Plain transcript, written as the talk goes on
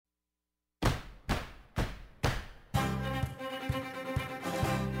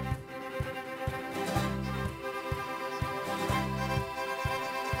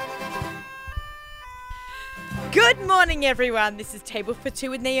Good morning, everyone. This is Table for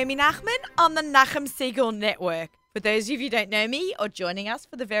Two with Naomi Nachman on the Nachum Siegel Network. For those of you who don't know me or joining us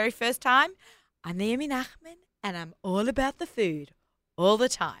for the very first time, I'm Naomi Nachman, and I'm all about the food all the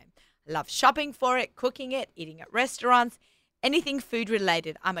time. I love shopping for it, cooking it, eating at restaurants, anything food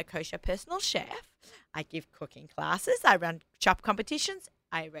related. I'm a kosher personal chef. I give cooking classes. I run shop competitions.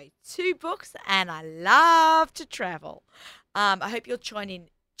 I write 2 books, and I love to travel. I hope you'll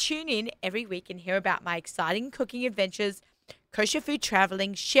tune in every week and hear about my exciting cooking adventures, kosher food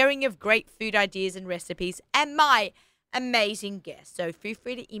traveling, sharing of great food ideas and recipes, and my amazing guests. So feel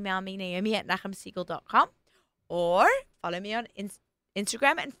free to email me, naomi@nachumsiegel.com, or follow me on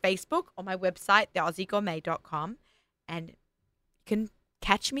Instagram and Facebook or my website, theaussiegourmet.com, and you can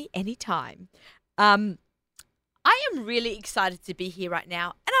catch me anytime. I am really excited to be here right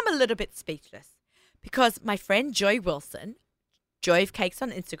now, and I'm a little bit speechless because my friend Joy Wilson, Joy of Cakes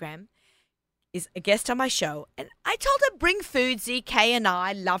on Instagram, is a guest on my show, and I told her bring food. ZK and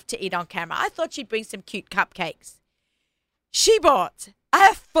I love to eat on camera. I thought she'd bring some cute cupcakes. She bought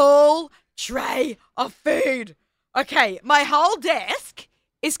a full tray of food. Okay, my whole desk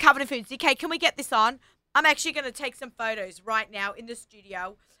is covered in food. ZK, can we get this on? I'm actually going to take some photos right now in the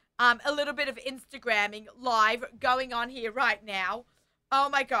studio. A little bit of Instagramming live going on here right now. Oh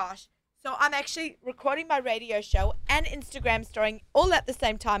my gosh. So I'm actually recording my radio show and Instagram storying all at the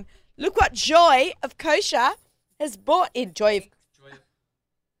same time. Look what Joy of Kosher has bought in. Joy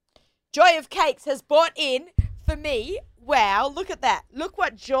of Cakes has bought in for me. Wow, look at that. Look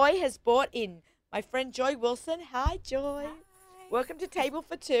what Joy has bought in. My friend Joy Wilson. Hi, Joy. Hi. Welcome to Table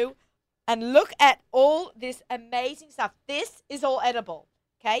for Two. And look at all this amazing stuff. This is all edible,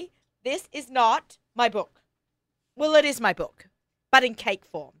 okay? This is not my book. Well, it is my book, but in cake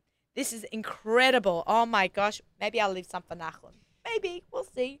form. This is incredible. Oh, my gosh. Maybe I'll leave some for Nachum. Maybe. We'll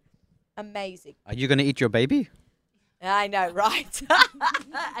see. Amazing. Are you going to eat your baby? I know, right?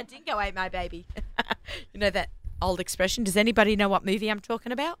 I didn't go ate my baby. You know that old expression? Does anybody know what movie I'm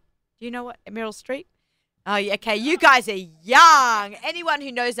talking about? Do you know what? Meryl Streep? Oh, yeah. Okay. You guys are young. Anyone who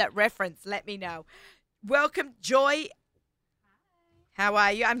knows that reference, let me know. Welcome, Joy. How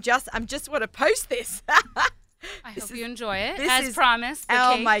are you? I'm just want to post this. I hope you enjoy it, as promised.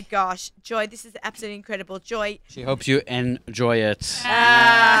 Oh, cake. my gosh. Joy, this is absolutely incredible. Joy. She hopes you enjoy it.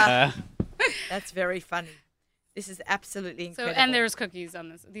 That's very funny. This is absolutely incredible. So, and there's cookies on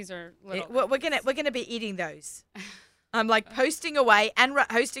this. These are little. We're gonna be eating those. I'm like posting away and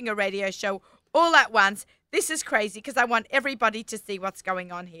hosting a radio show all at once. This is crazy because I want everybody to see what's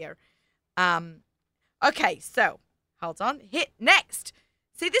going on here. Okay, so hold on. Hit next.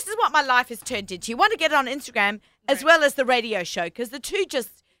 See, this is what my life has turned into. You want to get it on Instagram as well as the radio show because the two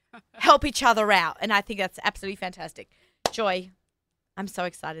just help each other out, and I think that's absolutely fantastic. Joy, I'm so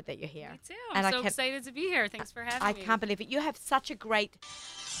excited that you're here. Me too. And I'm so excited to be here. Thanks for having me. I can't believe it. You have such a great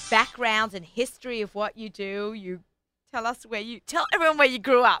background and history of what you do. You tell everyone where you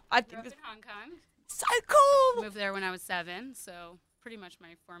grew up. I grew up in Hong Kong. So cool. Moved there when I was 7, so pretty much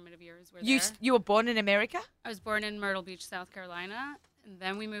my formative years were there. You were born in America? I was born in Myrtle Beach, South Carolina. And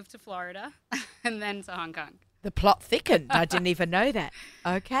then we moved to Florida, and then to Hong Kong. The plot thickened. I didn't even know that.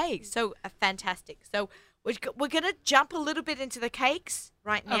 Okay, so fantastic. So we're going to jump a little bit into the cakes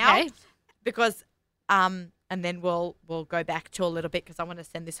right now. Okay. Because, and then we'll go back to a little bit because I want to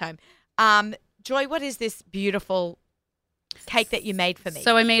send this home. Joy, what is this beautiful cake that you made for me?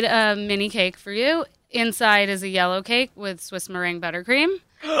 So I made a mini cake for you. Inside is a yellow cake with Swiss meringue buttercream.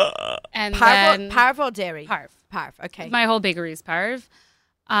 And Parve or dairy? Parve, okay. My whole bakery is Parve.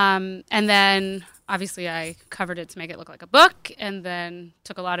 And then, obviously, I covered it to make it look like a book, and then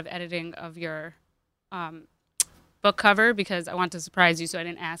took a lot of editing of your book cover because I wanted to surprise you, so I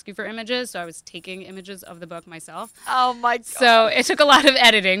didn't ask you for images. So I was taking images of the book myself. Oh, my God. So it took a lot of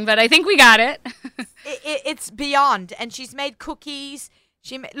editing, but I think we got it. It's beyond. And she's made cookies.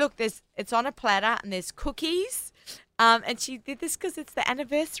 Look, it's on a platter, and there's cookies. And she did this because it's the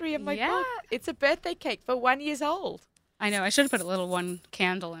anniversary of my book. It's a birthday cake for 1 year old. I know. I should have put a little one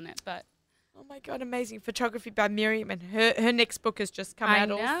candle in it, but. Oh, my God. Amazing. Photography by Miriam. And her next book has just come out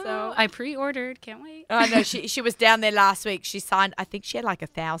also. I pre-ordered. Can't wait. Oh, no. She was down there last week. She signed, I think she had like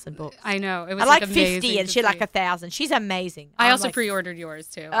 1,000 books. I know. It was like 50 and she had like 1,000. She's amazing. I also pre-ordered yours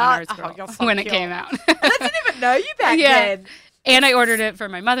too on Ours Girl when it came out. I didn't even know you back then. And I ordered it for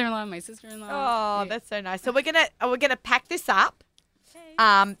my mother-in-law, my sister-in-law. Oh, that's so nice. So we're gonna pack this up,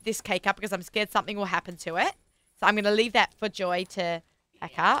 this cake up because I'm scared something will happen to it. So I'm gonna leave that for Joy to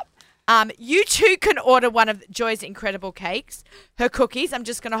pack up. You too can order one of Joy's incredible cakes. Her cookies. I'm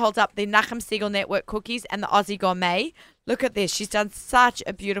just going to hold up the Nachum Siegel Network cookies and the Aussie Gourmet. Look at this. She's done such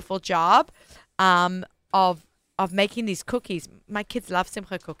a beautiful job of of making these cookies. My kids love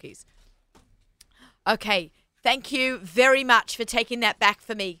Simcha cookies. Okay, thank you very much for taking that back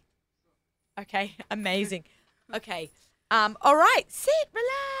for me. Okay, amazing. Okay, all right, sit,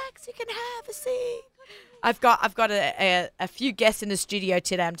 relax. You can have a seat. I've got a few guests in the studio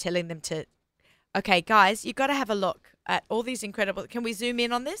today. I'm telling them to. Okay, guys, you got to have a look at all these incredible. Can we zoom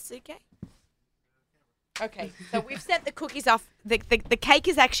in on this? Okay. Okay, so we've sent the cookies off. The cake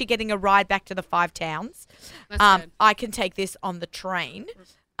is actually getting a ride back to the 5 towns. That's good. I can take this on the train,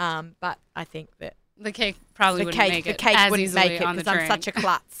 but I think that The cake probably wouldn't make it the cake as wouldn't easily make it on the because I'm train. such a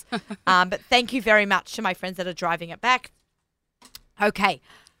klutz. But thank you very much to my friends that are driving it back. Okay,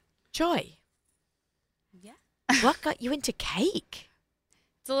 Joy. Yeah. What got you into cake?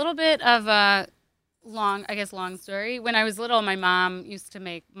 It's a little bit of a long story. When I was little, my mom used to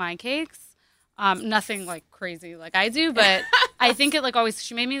make my cakes. Nothing like crazy like I do, but I think it like always,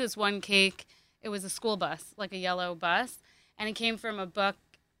 she made me this one cake. It was a school bus, like a yellow bus. And it came from a book,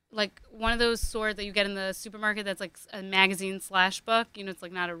 like one of those sorts that you get in the supermarket that's like a magazine / book. You know, it's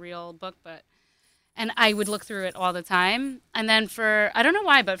like not a real book, and I would look through it all the time. And then I don't know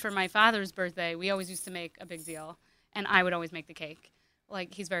why, but for my father's birthday, we always used to make a big deal. And I would always make the cake.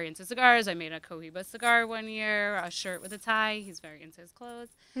 Like, he's very into cigars. I made a Cohiba cigar one year, a shirt with a tie. He's very into his clothes.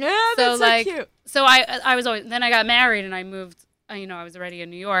 Yeah, that's so cute. So I was always, then I got married and I moved, I was already in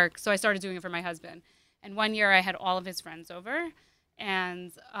New York. So I started doing it for my husband. And one year I had all of his friends over.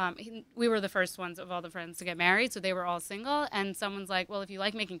 And we were the first ones of all the friends to get married, so they were all single. And someone's like, well, if you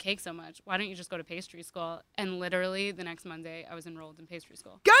like making cake so much, why don't you just go to pastry school? And literally the next Monday, I was enrolled in pastry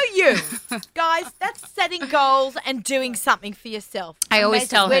school. Go you! Guys, that's setting goals and doing something for yourself. I always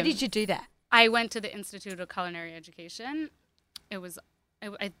Amazing. tell Where him. did you do that? I went to the Institute of Culinary Education. It was,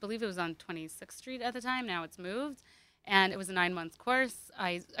 I believe it was on 26th Street at the time. Now it's moved. And it was a 9-month course.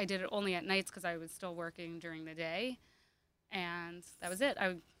 I did it only at nights because I was still working during the day. And that was it.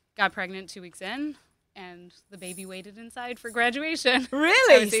 I got pregnant 2 weeks in, and the baby waited inside for graduation.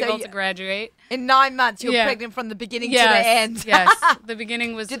 Really? I was able to graduate. In 9 months, you were Yeah. pregnant from the beginning to the end. Yes. The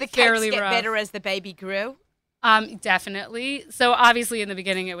beginning was Did the cakes fairly get rough. better as the baby grew? Definitely. So obviously in the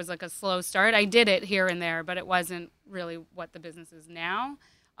beginning it was like a slow start. I did it here and there, but it wasn't really what the business is now.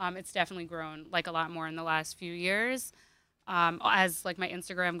 It's definitely grown like a lot more in the last few years. As like my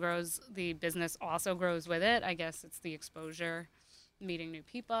Instagram grows, the business also grows with it. I guess it's the exposure, meeting new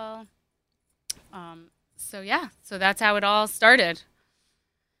people. So that's how it all started.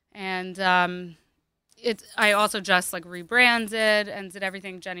 And I also just like rebranded and did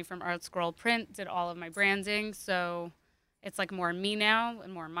everything. Jenny from Art Scroll Print did all of my branding. So it's like more me now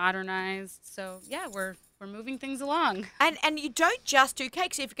and more modernized. So yeah, we're moving things along. And you don't just do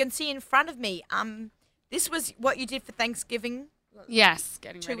cakes. If you can see in front of me, this was what you did for Thanksgiving. Yes,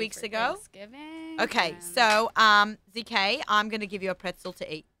 getting 2 ready weeks for ago. Thanksgiving. Okay, and- so ZK, I'm going to give you a pretzel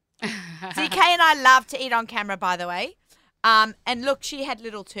to eat. ZK and I love to eat on camera, by the way. And look, she had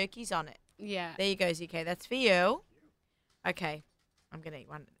little turkeys on it. Yeah. There you go, ZK. That's for you. Okay, I'm going to eat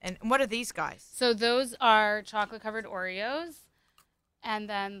one. And what are these guys? So those are chocolate-covered Oreos. And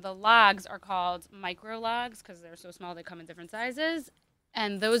then the logs are called micro logs because they're so small they come in different sizes.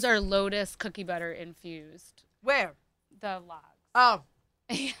 And those are Lotus cookie butter infused. Where? The logs. Oh,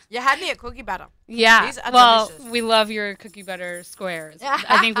 you had me at cookie butter. Yeah. These are well, delicious. we love your cookie butter squares.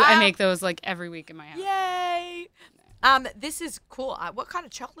 I think I make those like every week in my house. Yay! This is cool. What kind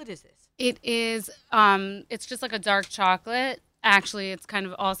of chocolate is this? It is, it's just like a dark chocolate. Actually, it's kind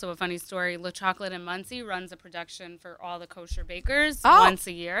of also a funny story. Le Chocolate in Muncie runs a production for all the kosher bakers once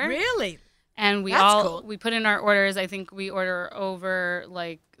a year. Really? And That's cool. we put in our orders. I think we order over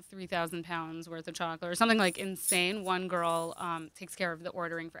like 3,000 pounds worth of chocolate or something like insane. One girl takes care of the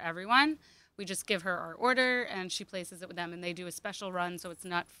ordering for everyone. We just give her our order and she places it with them, and they do a special run so it's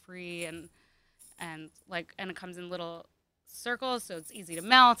nut free and it comes in little circles so it's easy to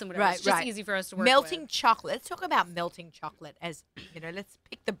melt and whatever. Right, It's just right. easy for us to work Melting with. chocolate. Let's talk about melting chocolate as, let's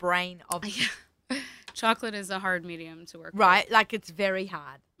pick the brain of, Chocolate is a hard medium to work with. right? Like it's very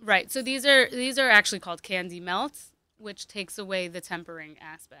hard. Right. So these are actually called candy melts, which takes away the tempering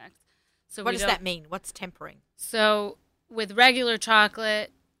aspect. So What we does don't- that mean? What's tempering? So with regular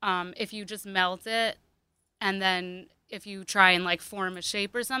chocolate, if you just melt it, and then if you try and like form a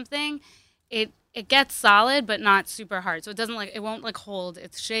shape or something, it gets solid but not super hard. So it won't like hold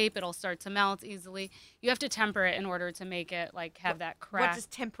its shape. It'll start to melt easily. You have to temper it in order to make it like have that crack. What does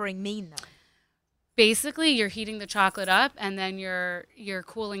tempering mean, though? Basically, you're heating the chocolate up and then you're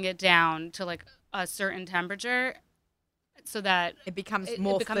cooling it down to like a certain temperature so that It becomes it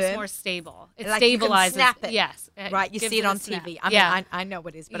more becomes firm. more stable. It Like you can stabilizes. snap it. Yes. Right, you gives see it a on snap. TV. I mean, Yeah. I know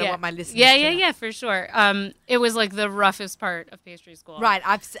what it is, but I want my listeners Yeah, to yeah, know. yeah, for sure. It was like the roughest part of pastry school. Right,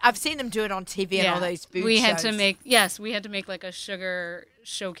 I've seen them do it on TV and all those food we shows. had to make like a sugar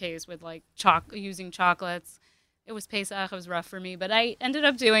showcase with like using chocolates. It was Pesach. It was rough for me, but I ended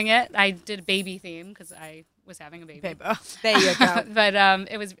up doing it. I did a baby theme because I was having a baby. Paper. There you go. But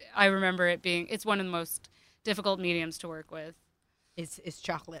it was. I remember it being. It's one of the most difficult mediums to work with. It's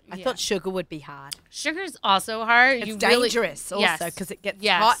chocolate. I Yeah. thought sugar would be hard. Sugar's also hard. It's You really- dangerous also because it gets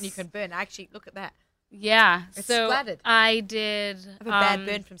Yes. hot and you can burn. Actually, look at that. Yeah. It's so splattered. I did. I have a bad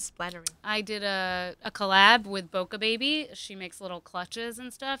burn from splattering. I did a collab with Boca Baby. She makes little clutches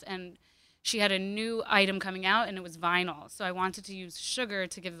and stuff, and she had a new item coming out, and it was vinyl. So I wanted to use sugar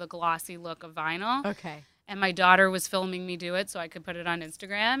to give the glossy look of vinyl. Okay. And my daughter was filming me do it so I could put it on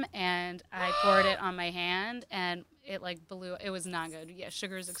Instagram, and I poured it on my hand, and it like blew. It was not good. Yeah,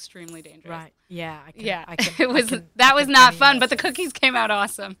 sugar is extremely dangerous. Right. Yeah. I can, Yeah, I can, it I was. can- That I was can not only fun, but the imagine. cookies came out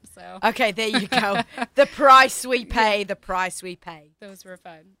awesome. So Okay, there you go. The price we pay. The price we pay. those were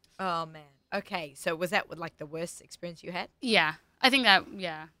fun. Oh man. Okay, so was that like the worst experience you had? Yeah, I think that.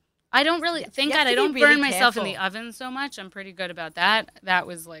 Yeah, I don't really. Thank you have God I to be don't really burn myself in the careful. oven so much. I'm pretty good about that. That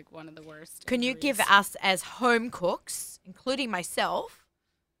was like one of the worst. Can you give injuries. us, as home cooks, including myself,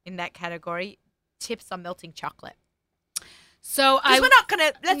 in that category, tips on melting chocolate? So Because we're not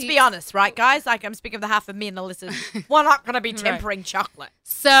gonna. Let's be honest, right, guys? Like I'm speaking on behalf of me and the listeners. We're not gonna be Right. tempering chocolate.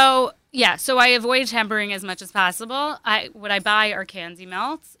 So yeah, so I avoid tempering as much as possible. What I buy are Kanzi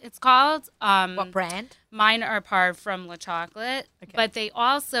melts. It's called. What brand? Mine are par from La Chocolate, Okay. but they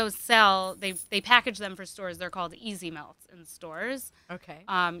also sell. They package them for stores. They're called Easy Melts in stores. Okay.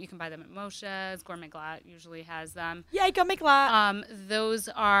 You can buy them at Moshe's. Gourmet Glatt usually has them. Yeah, you got me glad. Those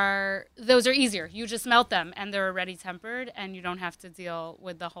are easier. You just melt them, and they're already tempered, and you don't have to deal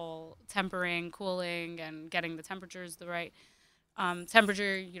with the whole tempering, cooling, and getting the temperatures the right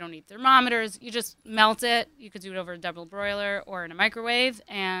temperature. You don't need thermometers. You just melt it. You could do it over a double broiler or in a microwave,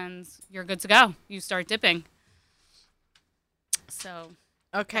 and you're good to go. You start dipping. So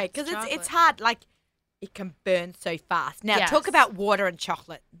Okay, because it's chocolate. hard. Like it can burn so fast. Now Yes. talk about water and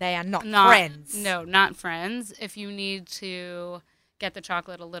chocolate. They are not friends. No, not friends. If you need to get the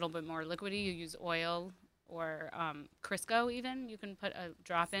chocolate a little bit more liquidy, you use oil or Crisco even. You can put a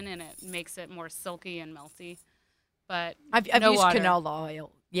drop in, and it makes it more silky and melty. But I've no used water. canola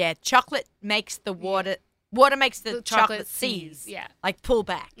oil. Yeah, chocolate makes the water. Water makes the, The chocolate chocolate seize. seize, yeah. Like pull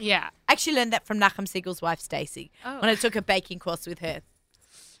back. Yeah. I actually learned that from Nachum Siegel's wife, Stacey, Oh. when I took a baking course with her.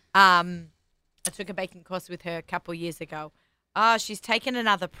 I took a baking course with her a couple years ago. Oh, she's taken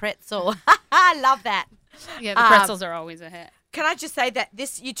another pretzel. I love that. Yeah, the pretzels are always a hit. Can I just say that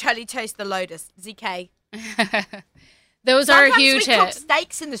you totally taste the lotus, ZK. Those are a Sometimes huge we cook hit.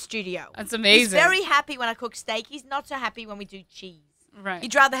 steaks in the studio. That's He's amazing. very happy when I cook steak. He's not so happy when we do cheese. Right.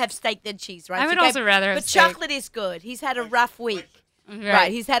 He'd rather have steak than cheese, right? I would ZK? also rather have But steak. chocolate is good. He's had a rough week.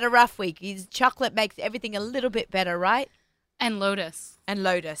 Right. He's had a rough week. His chocolate makes everything a little bit better, right? And lotus. And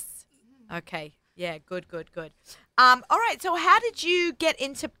lotus. Okay. Yeah, good. All right. So how did you get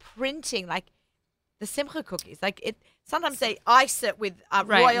into printing? Like the Simcha cookies? Like it. Sometimes they ice it with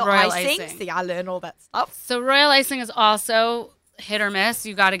royal icing. icing. See, I learn all that stuff. So royal icing is also hit or miss.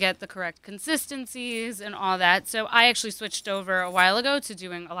 You got to get the correct consistencies and all that. So I actually switched over a while ago to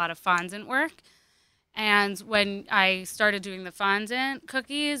doing a lot of fondant work. And when I started doing the fondant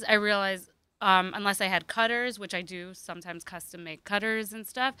cookies, I realized unless I had cutters, which I do sometimes custom make cutters and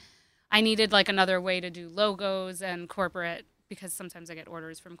stuff, I needed like another way to do logos and corporate, because sometimes I get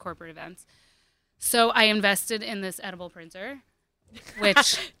orders from corporate events. So I invested in this edible printer,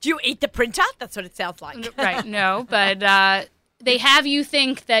 which Do you eat the printer? That's what it sounds like. right, no, but they have you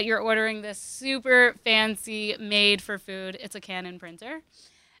think that you're ordering this super fancy made for food. It's a Canon printer,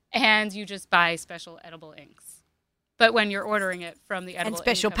 and you just buy special edible inks. But when you're ordering it from the edible And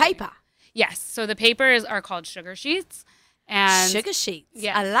ink special company- paper. Yes, so the papers are called sugar sheets. And Sugar sheets.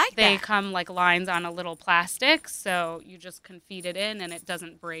 yeah, I like they that. come like lines on a little plastic, so you just can feed it in, and it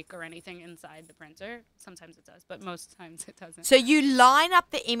doesn't break or anything inside the printer. Sometimes it does, but most times it doesn't. So you line up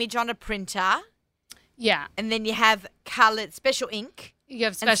the image on a printer, Yeah, and then you have colored special ink, you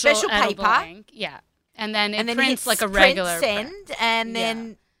have And special, special edible paper. ink. Yeah, and then it and then prints hits like a print regular send, print. and Yeah.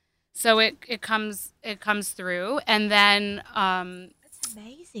 then So it comes through, and then that's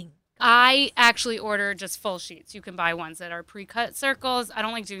amazing. I actually order just full sheets. You can buy ones that are pre-cut circles. I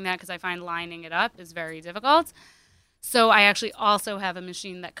don't like doing that because I find lining it up is very difficult. So I actually also have a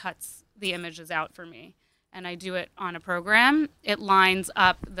machine that cuts the images out for me, and I do it on a program. It lines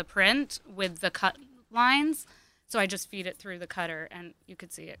up the print with the cut lines, So I just feed it through the cutter, and you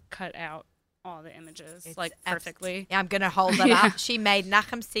could see it cut out all the images It's like perfectly. Yeah, I'm going to hold that Yeah. up. She made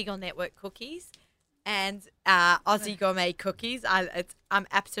Nachum Siegel Network cookies and Aussie Gourmet cookies. I'm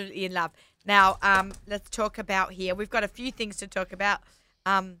absolutely in love. Now, let's talk about here. We've got a few things to talk about.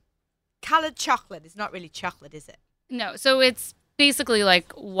 Coloured chocolate is not really chocolate, is it? No, so it's basically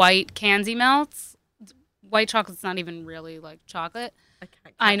like white candy melts. White chocolate's not even really like chocolate.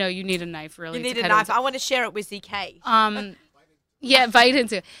 Okay. I know you need a knife really. You need to a cut knife. into- I want to share it with ZK. Yeah, bite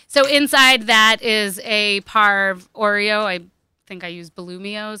into it. So inside that is a Parv Oreo. I think I use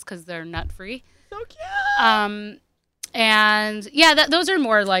Blumios because they're nut free. So cute. And yeah, those are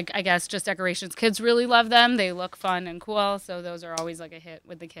more like, I guess, just decorations. Kids really love them. They look fun and cool. So those are always like a hit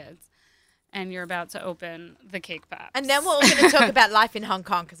with the kids. And you're about to open the cake pops. And then we're going to talk about life in Hong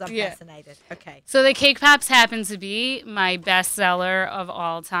Kong because I'm Yeah. fascinated. Okay. So the cake pops happen to be my bestseller of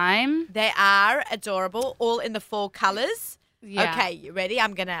all time. They are adorable, all in the 4 colours. Yeah. Okay, you ready? I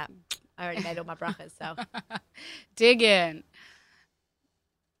already made all my brachas, so. Dig in.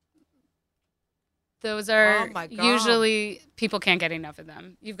 Those are Oh my God. usually, people can't get enough of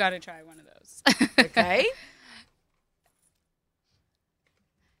them. You've got to try one of those. Okay.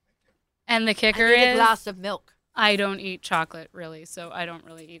 And the I kicker need a is, glass of milk. I don't eat chocolate really, so I don't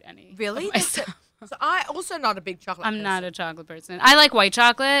really eat any. of Really? myself. So I also not a big chocolate I'm person. not a chocolate person. I like white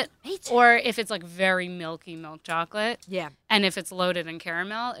chocolate, Me too. or if it's like very milky milk chocolate, Yeah. and if it's loaded in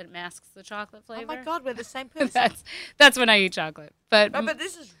caramel, it masks the chocolate flavor. Oh my God, we're the same person. That's when I eat chocolate. But No, but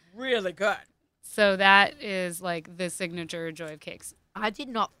this is really good. so that is like the signature Joy of Cakes. I did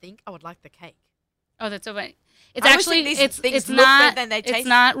not think I would like the cake. Oh, that's so funny. It's I always actually think these things it's look not better than they it's taste.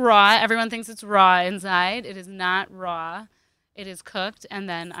 not raw. Everyone thinks it's raw inside. It is not raw. It is cooked, and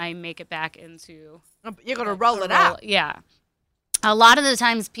then I make it back into. You're going to like, roll a it out. Yeah. A lot of the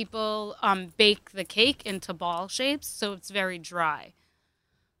times, people bake the cake into ball shapes, so it's very dry.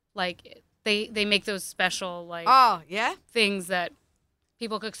 Like they make those special like Oh, yeah? things that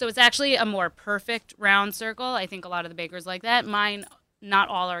people cook. So it's actually a more perfect round circle. I think a lot of the bakers like that. Mine, not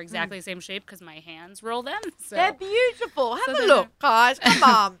all are exactly the same shape because my hands roll them. So. They're beautiful. Have So a they're- look, guys. Come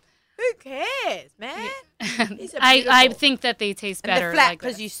on. Who cares, man? These are I beautiful. think that they taste And better they're flat like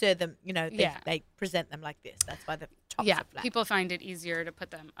because this. you serve them, they, Yeah. they present them like this. That's why the tops Yeah, are flat. people find it easier to put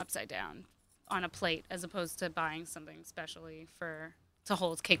them upside down on a plate as opposed to buying something specially to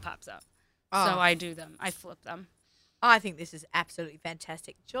hold cake pops up. Oh. So I do them. I flip them. I think this is absolutely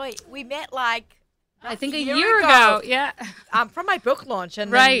fantastic. Joy, we met like I think a year ago. Yeah. from my book launch,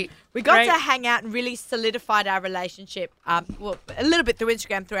 and then Right, we got right. to hang out and really solidified our relationship. Well, a little bit through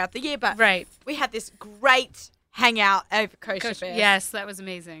Instagram throughout the year, but Right. we had this great hangout over Kosher Kosher- Fest. Yes, that was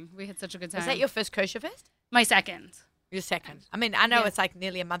amazing. We had such a good time. Was that your first Kosher Fest? My second. Your second. I mean, I know Yeah. it's like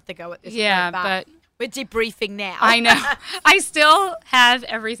nearly a month ago at this Yeah, point, but we're debriefing now. I know. I still have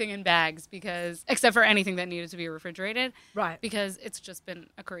everything in bags except for anything that needed to be refrigerated, Right. because it's just been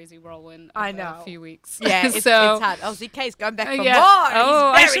a crazy whirlwind I of know. a few weeks. Yeah, it's, so, it's hard. Oh, ZK's going back for yeah. more.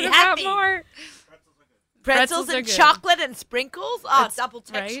 Oh, I He's should very have happy. got more. Pretzels Pretzels are and good. chocolate and sprinkles. Oh, It's- double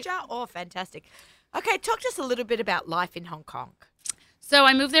right? texture. Oh, fantastic. Okay, talk to us a little bit about life in Hong Kong. So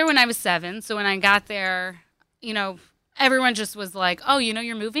I moved there when I was 7. So when I got there, everyone just was like, oh,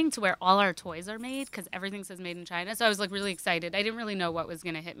 you're moving to where all our toys are made because everything says made in China. So I was like really excited. I didn't really know what was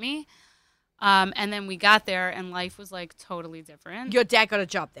going to hit me. And then we got there and life was like totally different. Your dad got a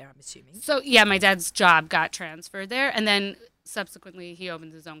job there, I'm assuming. So yeah, my dad's job got transferred there. And then subsequently he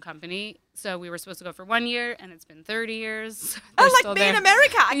opened his own company. So we were supposed to go for 1 year and it's been 30 years. They're Oh, still like me in there.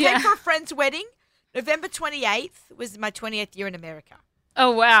 America. I Yeah. came for a friend's wedding. November 28th was my 20th year in America.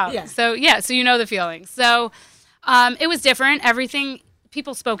 Oh, wow. Yeah. So you know the feeling. So it was different. Everything,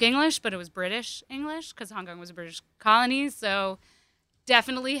 people spoke English, but it was British English because Hong Kong was a British colony. So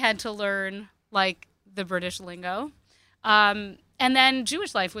definitely had to learn like the British lingo. And then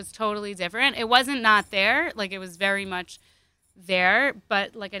Jewish life was totally different. It wasn't not there. Like it was very much there,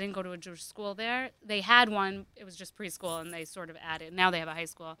 but like I didn't go to a Jewish school there. They had one. It was just preschool and they sort of added. Now they have a high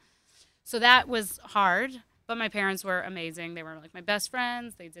school. So that was hard. But my parents were amazing. They were like my best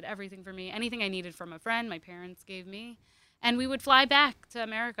friends. They did everything for me. Anything I needed from a friend, my parents gave me. And we would fly back to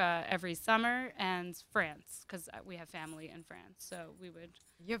America every summer and France because we have family in France. So we would.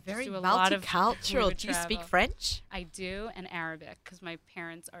 You're very do a lot of- multicultural. we would Do you speak travel. French? I do, and Arabic because my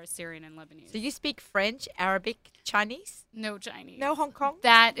parents are Syrian and Lebanese. So you speak French, Arabic, Chinese? No Chinese. No Hong Kong?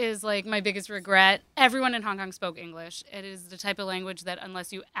 That is like my biggest regret. Everyone in Hong Kong spoke English. It is the type of language that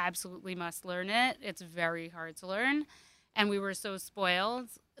unless you absolutely must learn it, it's very hard to learn. And we were so spoiled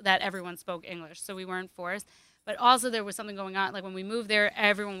that everyone spoke English, so we weren't forced. But also there was something going on. Like when we moved there,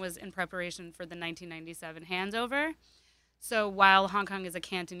 everyone was in preparation for the 1997 handover. So while Hong Kong is a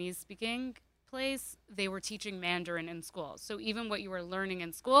Cantonese-speaking place, they were teaching Mandarin in school. So even what you were learning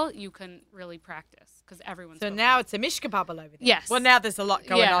in school, you couldn't really practice because everyone's. So now it's a mishka bubble over there. Yes. Well, now there's a lot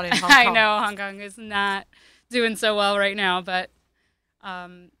going on in Hong Kong. I know Hong Kong is not doing so well right now, but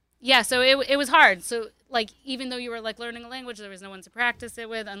so it was hard. So like even though you were like learning a language, there was no one to practice it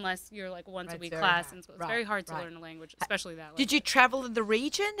with unless you're like once a week class in school. It's very hard to learn a language, especially that. Did you travel in the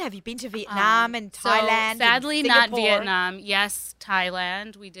region? Have you been to Vietnam and Thailand? So sadly, and not Singapore? Vietnam. Yes,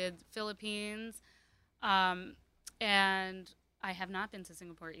 Thailand. We did Philippines, and I have not been to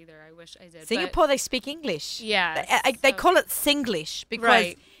Singapore either. I wish I did. Singapore, they speak English. Yeah, They call it Singlish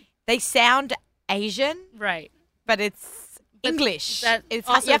because they sound Asian, right? But it's English. It's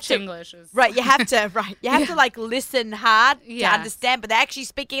you also have to, Chinglish. right, you have to You have to like listen hard to Yes. understand, but they're actually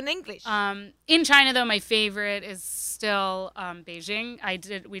speaking in English. In China, though, my favorite is still Beijing.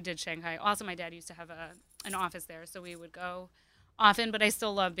 We did Shanghai. Also, my dad used to have an office there, so we would go often. But I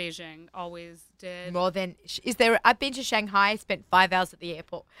still love Beijing. Always did. More than I've been to Shanghai. Spent 5 hours at the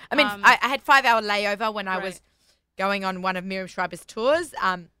airport. I mean, I had 5-hour layover when I was going on one of Miriam Schreiber's tours.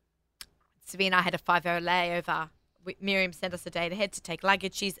 Savia and I had a 5-hour layover. Miriam sent us a day ahead to take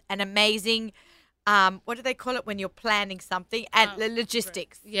luggage. She's an amazing, what do they call it when you're planning something? And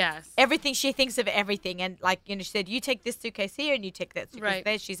logistics. Right. Yes. Everything, she thinks of everything. And like, she said, you take this suitcase here and you take that suitcase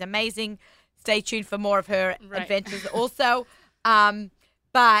there. She's amazing. Stay tuned for more of her adventures also.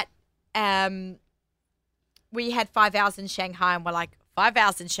 But we had 5 hours in Shanghai and we're like, 5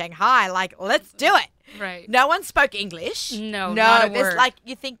 hours in Shanghai, like, let's do it. Right. No one spoke English. No, not a there's word. like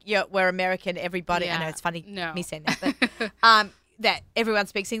you think we're American. Everybody. I know it's funny me saying that, but that everyone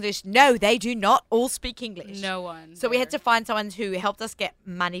speaks English. No, they do not all speak English. No one. So we had to find someone who helped us get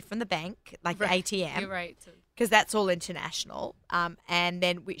money from the bank, like the ATM. You're right. Because that's all international. And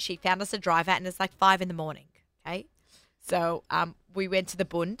then she found us a driver, and it's like 5 a.m. Okay, so we went to the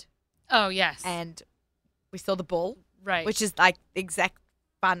Bund. Oh yes. And we saw the Bull. Right. Which is like the exact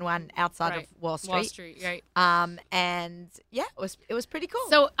fun one outside of Wall Street. Wall Street, right. And yeah, it was pretty cool.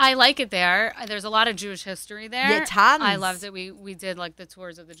 So I like it there. There's a lot of Jewish history there. Yeah, tons. I loved it. We did like the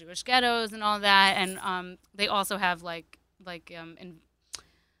tours of the Jewish ghettos and all that. And they also have like in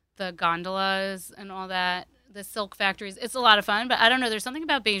the gondolas and all that, the silk factories. It's a lot of fun, but I don't know. There's something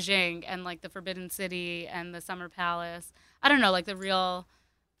about Beijing and like the Forbidden City and the Summer Palace. I don't know, like the real...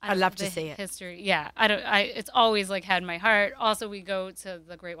 I'd love to see it. History, yeah. It's always like had my heart. Also, we go to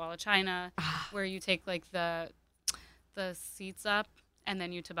the Great Wall of China, where you take like the seats up and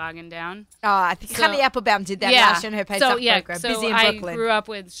then you toboggan down. Oh, I think Connie Applebaum did that last year in her Pesach program. So Busy in I Brooklyn. grew up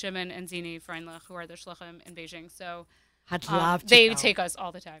with Shimon and Zini Freundlich, who are the shluchim in Beijing. So I'd love to. They go. take us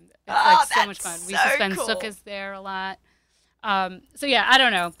all the time. It's like so much fun. We used to so spend cool. sukkahs there a lot. So yeah, I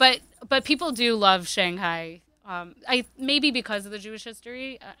don't know, but people do love Shanghai. Maybe because of the Jewish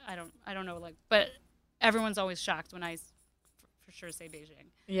history. I don't know, like, but everyone's always shocked when I for sure say Beijing.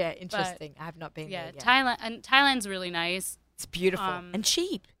 Yeah, interesting. I have not been there yet. Thailand's really nice. It's beautiful and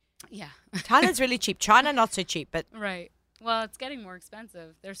cheap. Yeah. Thailand's really cheap. China not so cheap, but right. Well, it's getting more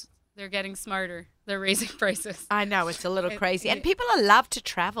expensive. They're getting smarter. They're raising prices. I know it's a little crazy, and people love to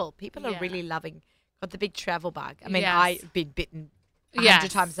travel. People are really loving. Got the big travel bug. I mean, I've been bitten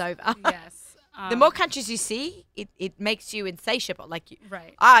 100 times over. Yes. The more countries you see, it makes you insatiable. Like,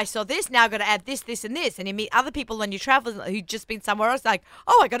 I saw this, now I've got to add this, this, and this. And you meet other people when you travel who've just been somewhere else, like,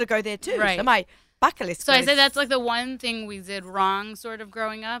 oh, I got to go there too. Right. So my bucket list. So I say that's like the one thing we did wrong sort of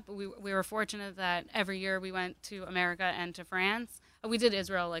growing up. We were fortunate that every year we went to America and to France. We did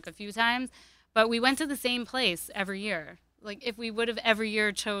Israel like a few times, but we went to the same place every year. Like if we would have every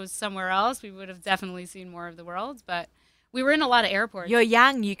year chose somewhere else, we would have definitely seen more of the world, but we were in a lot of airports. You're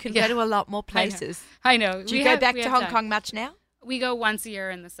young. You can go to a lot more places. I know. Do you go back to Hong Kong much now? We go once a year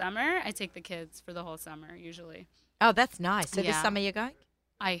in the summer. I take the kids for the whole summer usually. Oh, that's nice. So this summer you're going?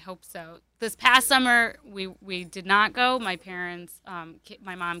 I hope so. This past summer we did not go. My parents,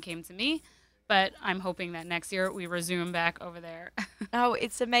 my mom came to me, but I'm hoping that next year we resume back over there. Oh,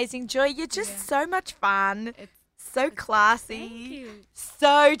 it's amazing, Joy. You're just so much fun. It's so classy. Thank you.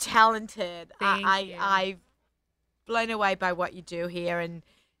 So talented. Thank you. I've blown away by what you do here, and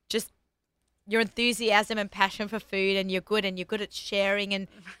just your enthusiasm and passion for food, and you're good at sharing and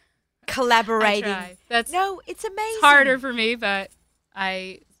collaborating. I try. It's amazing. It's harder for me, but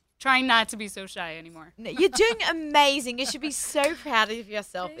I trying not to be so shy anymore. No, you're doing amazing. You should be so proud of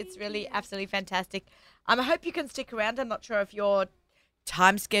yourself. It's really absolutely fantastic. I hope you can stick around. I'm not sure if your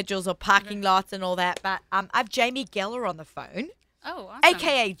time schedules or parking lots and all that, but I have Jamie Geller on the phone. Oh, awesome.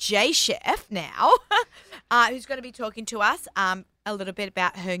 aka J Chef now, who's going to be talking to us a little bit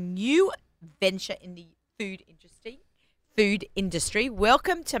about her new venture in the food industry.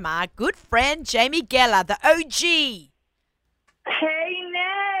 Welcome to my good friend Jamie Geller, the OG. Hey,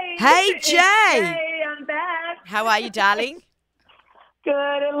 Nay. Hey, Jay. Hey, I'm back. How are you, darling? Good.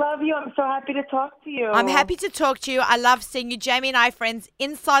 I love you. I'm so happy to talk to you. I'm happy to talk to you. I love seeing you. Jamie and I are friends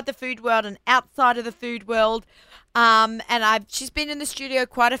inside the food world and outside of the food world. She's been in the studio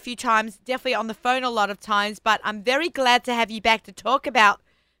quite a few times, definitely on the phone a lot of times, but I'm very glad to have you back to talk about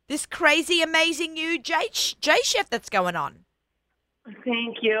this crazy, amazing new J Chef that's going on.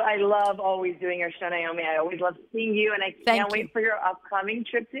 Thank you. I love always doing your show, Naomi. I always love seeing you, and I can't wait for your upcoming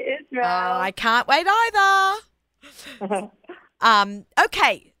trip to Israel. Oh, I can't wait either.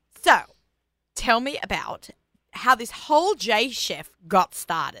 Okay, so tell me about how this whole J Chef got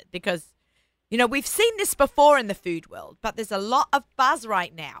started, because, you know, we've seen this before in the food world, but there's a lot of buzz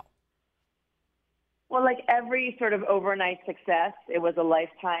right now. Well, like every sort of overnight success, it was a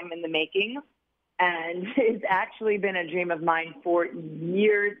lifetime in the making. And it's actually been a dream of mine for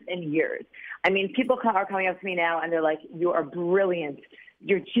years and years. I mean, people are coming up to me now and they're like, you are brilliant.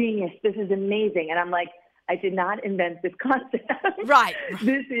 You're genius. This is amazing. And I'm like, I did not invent this concept. Right.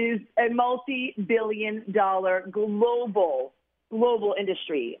 This is a multi-billion-dollar global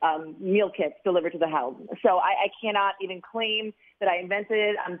industry, meal kits delivered to the house. So I cannot even claim that I invented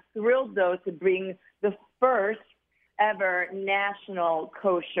it. I'm thrilled, though, to bring the first ever national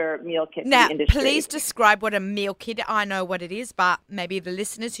kosher meal kit Now, to the industry. please describe what a meal kit. I know what it is, but maybe the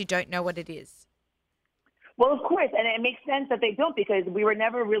listeners who don't know what it is. Well, of course, and it makes sense that they don't, because we were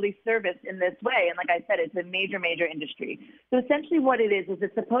never really serviced in this way. And like I said, it's a major, major industry. So essentially what it is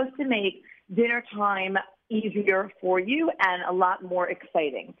it's supposed to make dinner time easier for you and a lot more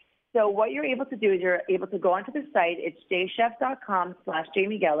exciting. So what you're able to do is you're able to go onto the site. It's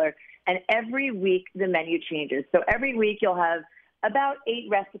jchef.com/Jamie Geller. And every week the menu changes. So every week you'll have about 8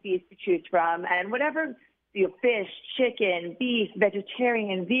 recipes to choose from, and whatever, fish, chicken, beef,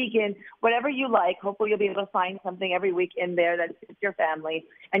 vegetarian, vegan, whatever you like. Hopefully you'll be able to find something every week in there that fits your family,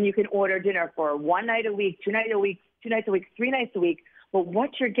 and you can order dinner for 1 night a week, 2 nights a week, 2 nights a week, 3 nights a week. But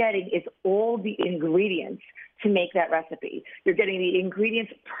what you're getting is all the ingredients to make that recipe. You're getting the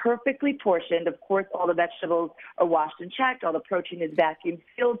ingredients perfectly portioned. Of course, all the vegetables are washed and checked. All the protein is vacuum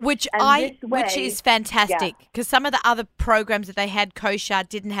sealed. Which is fantastic, because some of the other programs that they had kosher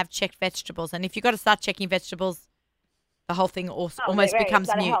didn't have checked vegetables. And if you've got to start checking vegetables, the whole thing almost becomes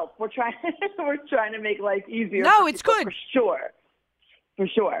it's mute. Help. We're trying to make life easier. No, it's good. For sure.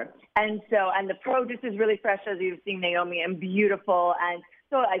 And the produce is really fresh, as you've seen, Naomi, and beautiful. And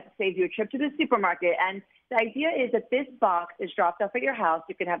so I saved you a trip to the supermarket. And the idea is that this box is dropped off at your house.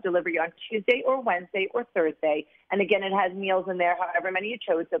 You can have delivery on Tuesday or Wednesday or Thursday. And again, it has meals in there, however many you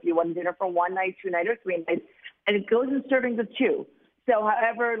chose. So if you want dinner for 1 night, 2 nights, or 3 nights, and it goes in servings of 2. So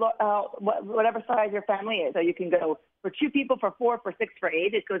however, whatever size your family is. So you can go for 2 people, for 4, for 6, for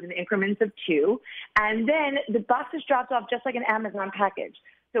 8. It goes in increments of 2. And then the box is dropped off just like an Amazon package.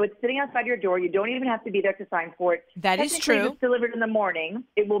 So it's sitting outside your door. You don't even have to be there to sign for it. That is true. It's delivered in the morning.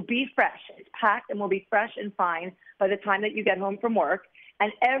 It will be fresh. It's packed and will be fresh and fine by the time that you get home from work.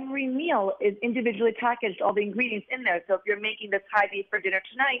 And every meal is individually packaged, all the ingredients in there. So if you're making the Thai beef for dinner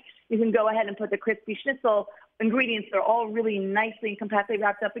tonight, you can go ahead and put the crispy schnitzel ingredients. They're all really nicely and compactly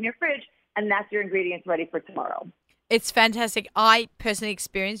wrapped up in your fridge, and that's your ingredients ready for tomorrow. It's fantastic. I personally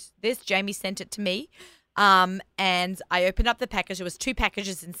experienced this. Jamie sent it to me. And I opened up the package. There was 2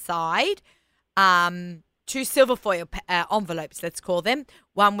 packages inside, 2 silver foil envelopes, let's call them.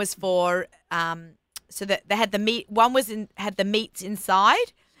 One was for, so that they had the meat. One had the meats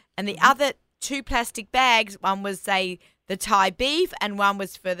inside, and the other 2 plastic bags. One was, say, the Thai beef, and one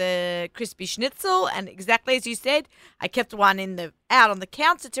was for the crispy schnitzel. And exactly as you said, I kept one out on the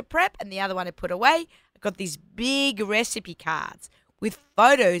counter to prep, and the other one I put away. I got these big recipe cards with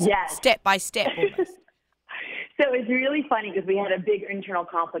photos, step by step almost. So it's really funny because we had a big internal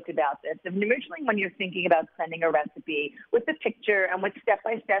conflict about this. And originally, when you're thinking about sending a recipe with the picture and with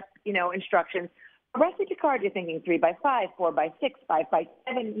step-by-step, instructions, a recipe card, you're thinking 3x5, 4x6,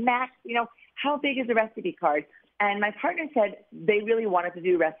 5x7 max. How big is a recipe card? And my partner said they really wanted to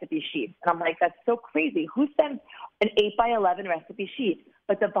do recipe sheets. And I'm like, that's so crazy. Who sends an 8x11 recipe sheet?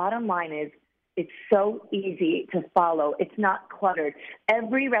 But the bottom line is, it's so easy to follow. It's not cluttered.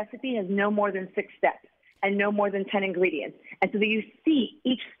 Every recipe has no more than 6 steps and no more than 10 ingredients. And so that you see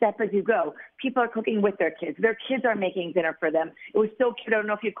each step as you go. People are cooking with their kids. Their kids are making dinner for them. It was so cute. I don't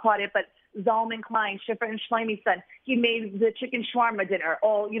know if you caught it, but Zalman Klein, Schiffer and Schleimy's son, he made the chicken shawarma dinner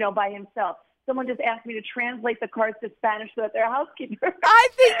all, by himself. someone just asked me to translate the cards to Spanish so that their housekeeper. I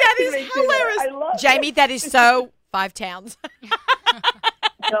think that can is make dinner. hilarious. I love Jamie, it. that is so 5 towns.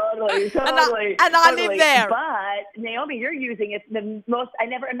 Totally. And I live there. But Naomi, you're using it the most I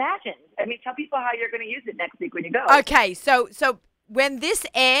never imagined. I mean, tell people how you're going to use it next week when you go. Okay, so when this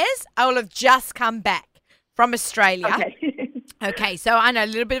airs, I will have just come back from Australia. Okay. Okay, so I know a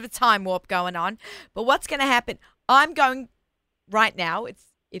little bit of a time warp going on, but what's going to happen? I'm going right now. It's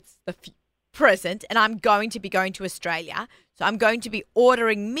the present, and I'm going to be going to Australia. So I'm going to be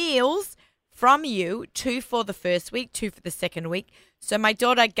ordering meals from you, 2 for the first week, 2 for the second week. So my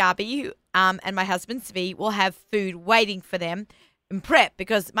daughter Gabi and my husband Svi will have food waiting for them and prep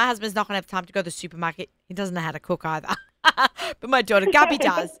because my husband's not going to have time to go to the supermarket. He doesn't know how to cook either, but my daughter Gabi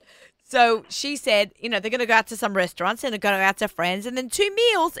does. So she said, they're going to go out to some restaurants and they're going to go out to friends, and then 2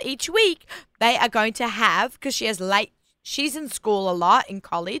 meals each week they are going to have because she's in school a lot in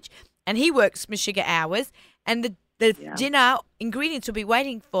college, and he works Meshuggah hours, and the dinner ingredients will be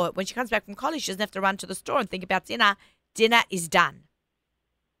waiting for it when she comes back from college. She doesn't have to run to the store and think about dinner. Dinner is done.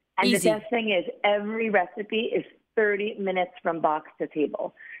 And Easy. the best thing is every recipe is 30 minutes from box to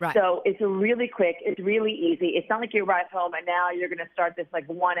table. Right. So it's really quick. It's really easy. It's not like you arrive home and now you're going to start this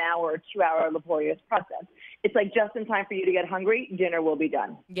 1 hour or 2 hour laborious process. It's just in time for you to get hungry. Dinner will be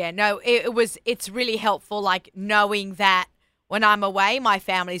done. Yeah, no, it's really helpful, knowing that when I'm away, my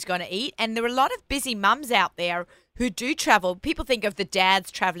family's going to eat. And there are a lot of busy mums out there who do travel. People think of the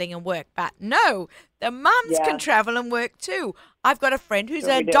dads traveling and work, but no, the mums can travel and work too. I've got a friend who's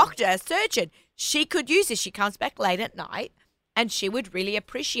a doctor, a surgeon. She could use this. She comes back late at night, and she would really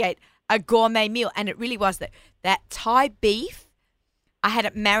appreciate a gourmet meal. And it really was that Thai beef. I had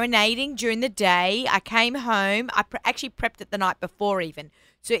it marinating during the day. I came home. I actually prepped it the night before even.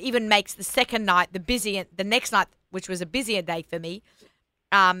 So it even makes the second night, the next night, which was a busier day for me,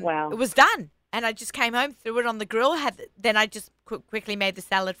 it was done. And I just came home, threw it on the grill. Then I just quickly made the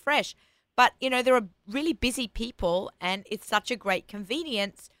salad fresh. But, there are really busy people, and it's such a great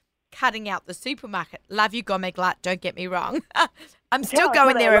convenience cutting out the supermarket. Love you, Gourmet Glatt, don't get me wrong. I'm still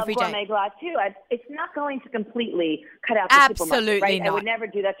going there every day. Gourmet Glatt too. It's not going to completely cut out the supermarket, right? Not. I would never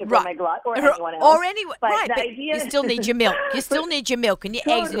do that to Gourmet Glatt or anyone else. Or anyone, but right, but idea... you still need your milk. You still need your milk and your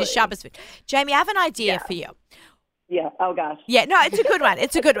eggs and your Shabbos food. Jamie, I have an idea for you. Yeah. Oh, gosh. Yeah, no, it's a good one.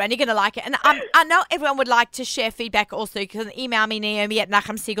 It's a good one. You're going to like it. And I know everyone would like to share feedback also. You can email me,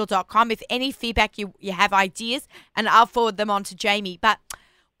 Naomi@nachumsegal.com, if any feedback you have ideas, and I'll forward them on to Jamie. But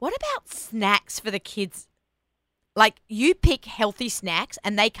what about snacks for the kids? You pick healthy snacks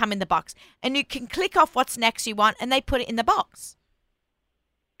and they come in the box. And you can click off what snacks you want and they put it in the box.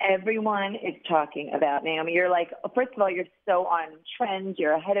 Everyone is talking about, Naomi. You're first of all, you're so on trend.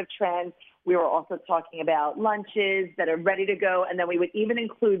 You're ahead of trend. We were also talking about lunches that are ready to go. And then we would even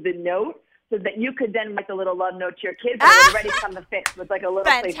include the note so that you could then write a little love note to your kids and it would already come to fix with a little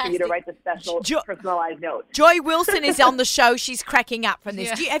place for you to write the special personalized note. Joy Wilson is on the show. She's cracking up from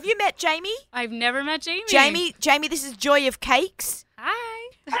this. Yeah. Have you met Jamie? I've never met Jamie. Jamie, this is Joy of Cakes.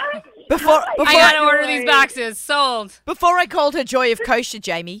 Hi. Before I gotta order these boxes. Sold. Before I called her Joy of Kosher,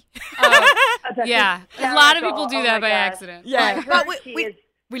 Jamie. Yeah. A lot of people do that by accident. Yeah. But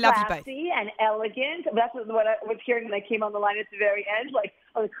we love you both. Classy and elegant. That's what I was hearing when I came on the line at the very end.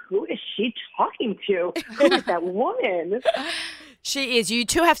 I was who is she talking to? Who is that woman? She is. You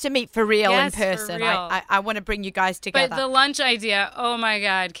two have to meet for real in For person. real. I want to bring you guys together. But the lunch idea, oh my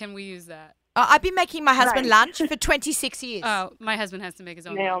God, can we use that? I've been making my husband lunch for 26 years. Oh, my husband has to make his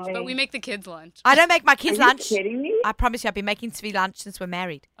own lunch, but we make the kids lunch. I don't make my kids lunch. Are you kidding me? I promise you, I've been making Svi lunch since we're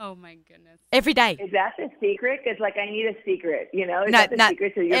married. Oh my goodness. Every day. Is that the secret? It's I need a secret, Is that the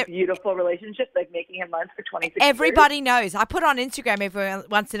secret to your beautiful relationship, making him lunch for 26 years? Everybody knows. I put on Instagram every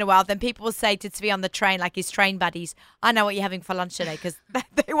once in a while, then people will say to Svi on the train, his train buddies, I know what you're having for lunch today, because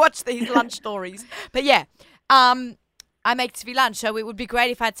they watch these lunch stories. But yeah, I make Svi lunch, so it would be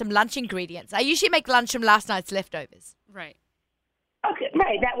great if I had some lunch ingredients. I usually make lunch from last night's leftovers. Right. Okay,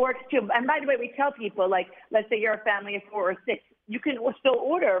 right. That works too. And by the way, we tell people, let's say you're a family of 4 or 6, you can still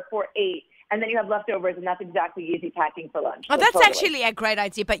order for 8, and then you have leftovers, and that's exactly easy packing for lunch. Oh, that's actually a great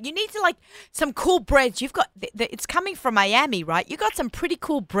idea. But you need to some cool breads. You've got it's coming from Miami, right? You got some pretty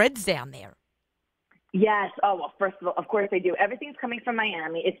cool breads down there. Yes. Oh, well, first of all, of course they do. Everything's coming from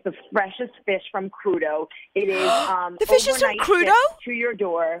Miami. It's the freshest fish from Crudo. It is the fish is from Crudo? To your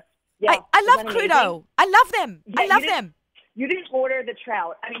door. Yeah. I love Crudo. I love them. Yeah, I love them. You didn't order the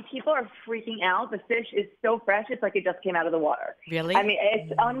trout. People are freaking out. The fish is so fresh. It's like it just came out of the water. Really?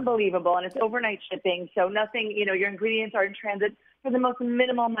 It's unbelievable, and it's overnight shipping. So nothing, your ingredients are in transit for the most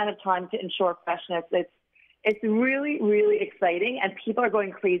minimal amount of time to ensure freshness. It's really, really exciting, and people are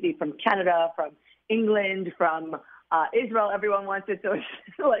going crazy from Canada, from England, from Israel. Everyone wants it, so it's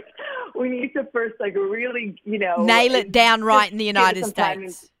like we need to first really, nail it down right in the give it United some time.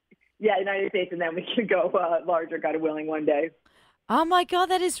 States. Yeah, United States, and then we can go larger, God willing, one day. Oh my God,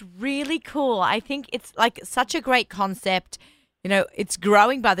 that is really cool. I think it's like such a great concept. It's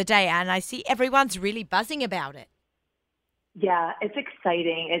growing by the day, and I see everyone's really buzzing about it. Yeah, it's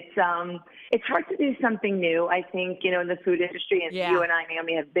exciting. It's hard to do something new. I think, in the food industry, and Yeah. you and I,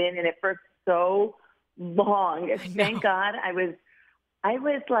 Naomi, have been in it for so long. Thank God I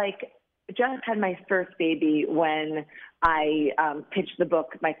was like, just had my first baby when I pitched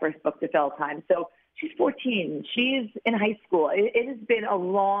my first book to Fell Time. So she's 14. She's in high school. It has been a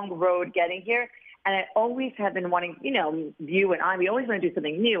long road getting here. And I always have been wanting, you and I, we always want to do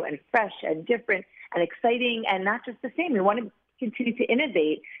something new and fresh and different and exciting and not just the same. We want to continue to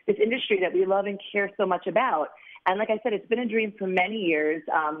innovate this industry that we love and care so much about. And like I said, it's been a dream for many years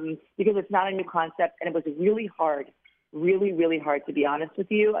because it's not a new concept, and it was really hard, really, really hard, to be honest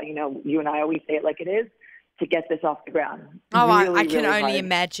with you. You and I always say it like it is, to get this off the ground. Oh, really, I can really only hard.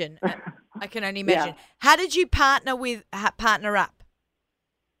 imagine. I can only imagine. Yeah. How did you partner up?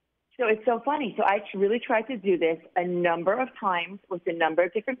 So it's so funny. So I really tried to do this a number of times with a number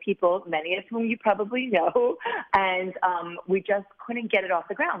of different people, many of whom you probably know, and we just couldn't get it off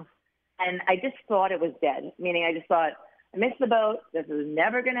the ground. And I just thought it was dead, meaning I just thought, I missed the boat. This is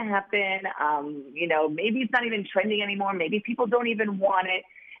never going to happen. Maybe it's not even trending anymore. Maybe people don't even want it.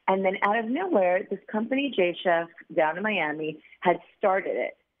 And then out of nowhere, this company, J-Chef, down in Miami, had started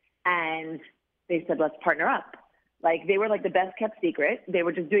it. And they said, let's partner up. Like, they were like the best kept secret. They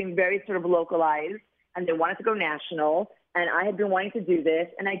were just doing very sort of localized, and they wanted to go national. And I had been wanting to do this,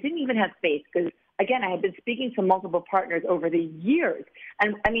 and I didn't even have faith because, again, I had been speaking to multiple partners over the years.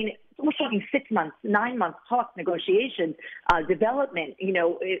 And, I mean, we're talking 6 months, 9 months, talks, negotiations, development,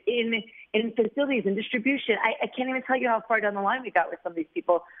 in facilities and distribution. I can't even tell you how far down the line we got with some of these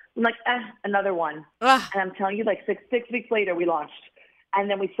people. I'm like, another one. Ugh. And I'm telling you, like six weeks later, we launched. And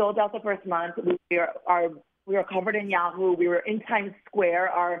then we sold out the first month. We were covered in Yahoo. We were in Times Square.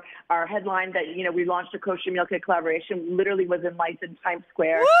 Our headline that, we launched a kosher meal kit collaboration literally was in lights in Times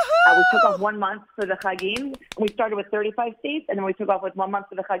Square. We took off 1 month for the Chagim. We started with 35 states, and then we took off with 1 month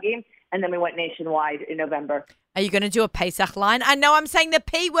for the Chagim, and then we went nationwide in November. Are you going to do a Pesach line? I know I'm saying the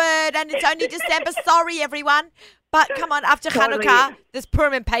P word, and it's only December. Sorry, everyone. But come on, after Totally. Hanukkah, there's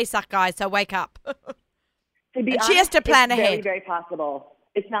Purim and Pesach, guys, so wake up. To be And honest, she has to plan it's ahead. very, very possible.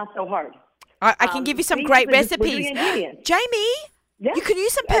 It's not so hard. I can give you some great basically just with the recipes. ingredients. Jamie, Yeah, you can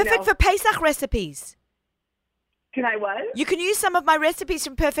use some I Perfect know. for Pesach recipes. Can I what? You can use some of my recipes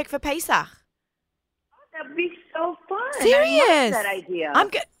from Perfect for Pesach. That would be so fun. Serious. I love that idea. I'm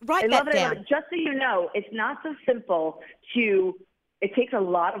good. Write I that love it. down. Just so you know, it's not so simple to. It takes a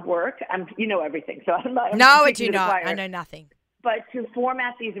lot of work. You know everything, so I'm not. No, I preaching do to the not. choir. I know nothing. But to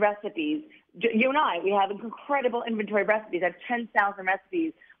format these recipes, you and I, we have an incredible inventory of recipes. I have 10,000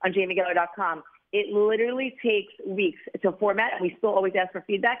 recipes on jamiegeller.com. It literally takes weeks to format, and we still always ask for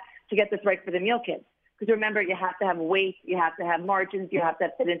feedback to get this right for the meal kits. Because remember, you have to have weight, you have to have margins, you have to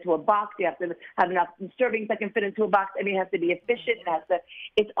fit into a box, you have to have enough servings that can fit into a box. I mean, it has to be efficient.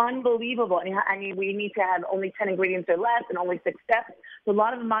 It's unbelievable. And we need to have only 10 ingredients or less and only 6 steps. So a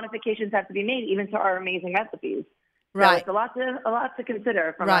lot of modifications have to be made, even to our amazing recipes. Right. So it's a lot to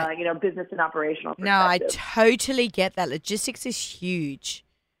consider from Right. a business and operational perspective. No, I totally get that. Logistics is huge.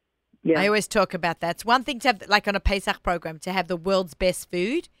 Yeah. I always talk about that. It's one thing to have, like on a Pesach program, to have the world's best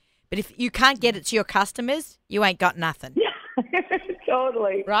food. But if you can't get it to your customers, you ain't got nothing. Yeah,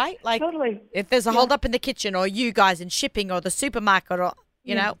 totally. Right? Like, Totally. if there's a hold up in the kitchen or you guys in shipping or the supermarket or,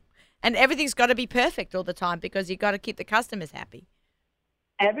 you know, and everything's got to be perfect all the time because you got to keep the customers happy.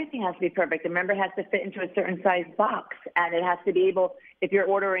 Everything has to be perfect. Remember, it has to fit into a certain size box, and it has to be able. If you're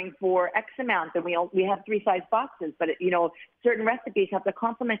ordering for X amount, then we have 3 size boxes, but certain recipes have to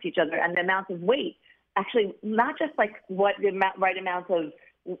complement each other, and the amount of weight. Actually, not just like what the right amount of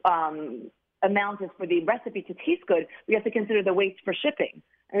amount is for the recipe to taste good. We have to consider the weights for shipping.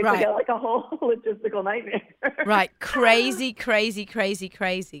 And it's like a whole logistical nightmare. Right. Crazy, crazy, crazy,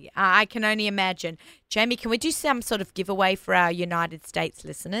 crazy. I can only imagine. Jamie, can we do some sort of giveaway for our United States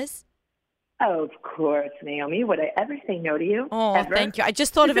listeners? Of course, Naomi. Would I ever say no to you? Oh, Ever? thank you. I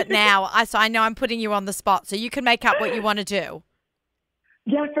just thought of it now. So I know I'm putting you on the spot, so you can make up what you want to do.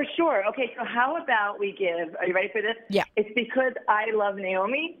 Yeah, for sure. Okay, so how about we give, are you ready for this? Yeah. It's because I love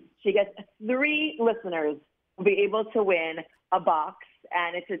Naomi. She gets 3 listeners will be able to win a box,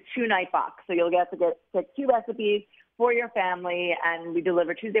 and it's a 2-night box. So you'll get to get 2 recipes for your family, and we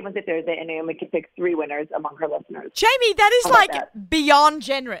deliver Tuesday, Wednesday, Thursday, and Naomi can pick 3 winners among her listeners. Jamie, that is How about like that? beyond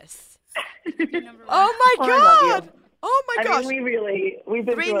generous. Number one. Oh my Oh, I love God. you. Oh my I gosh. mean, we've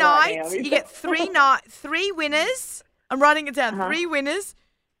been 3 through a lot, nights. Naomi. You get 3 winners. I'm writing it down. 3 winners,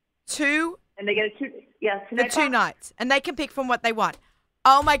 2 And they get the 2 nights, and they can pick from what they want.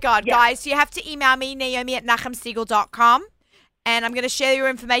 Oh my God, Yeah. guys! You have to email me, Naomi@nachumsiegel.com, and I'm going to share your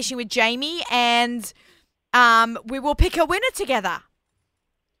information with Jamie, and we will pick a winner together.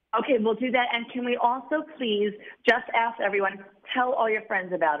 Okay, we'll do that. And can we also please just ask everyone, tell all your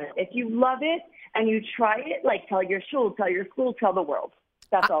friends about it. If you love it and you try it, like tell your shul, tell your school, tell the world.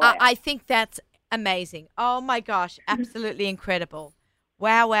 That's all I I think that's amazing. Oh my gosh, absolutely incredible!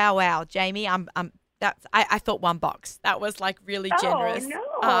 Wow, wow, wow, Jamie. I thought 1 box. That was like really generous.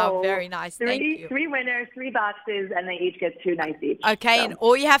 Oh, no. Very nice. Thank you. 3 winners, 3 boxes, and they each get 2 nights each. Okay, So. and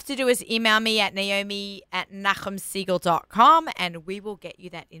all you have to do is email me at naomi@nachumsiegel.com, and we will get you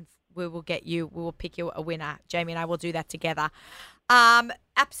we will pick you a winner. Jamie and I will do that together.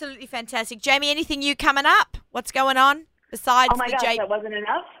 Absolutely fantastic. Jamie, anything new coming up? What's going on besides Oh my the gosh, that wasn't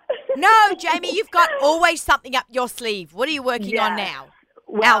enough? No, Jamie, you've got always something up your sleeve. What are you working on Yes. now?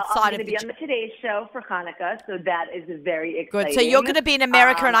 Well, outside I'm of going to be on the Today Show for Hanukkah, so that is very exciting. Good. So you're going to be in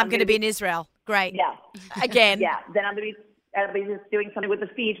America and I'm going to be gonna in Israel. Great. Yeah. Again. Yeah. Then I'll be just doing something with the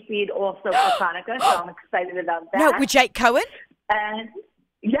feed also for Hanukkah, so I'm excited about that. No, with Jake Cohen? And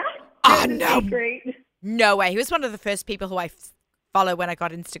yeah. Oh, this no. is great. No way. He was one of the first people who I follow when I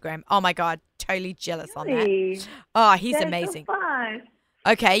got Instagram. Oh my God. Totally jealous on that. Really? Oh, he's That is amazing. So fun.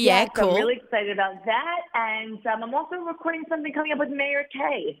 Okay, yeah, Yes, cool. I'm really excited about that, and I'm also recording something coming up with Mayor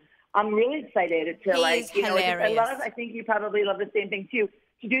Kay. I'm really excited to He's hilarious. I think you probably love the same thing too.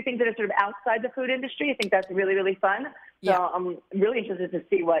 To do things that are sort of outside the food industry, I think that's really, really fun. So Yeah. I'm really interested to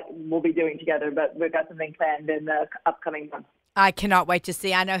see what we'll be doing together. But we've got something planned in the upcoming months. I cannot wait to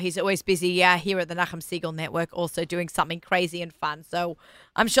see. I know he's always busy here at the Nachum Siegel Network, also doing something crazy and fun. So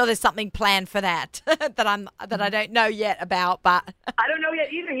I'm sure there's something planned for that that I don't know yet about. But I don't know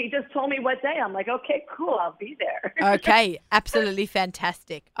yet either. He just told me what day. I'm like, okay, cool, I'll be there. okay, absolutely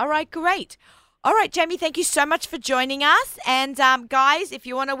fantastic. All right, great. All right, Jamie, thank you so much for joining us. And guys, if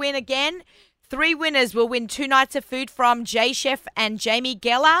you want to win again, 3 winners will win 2 nights of food from J Chef and Jamie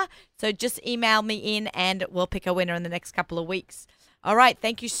Geller. So just email me in and we'll pick a winner in the next couple of weeks. All right.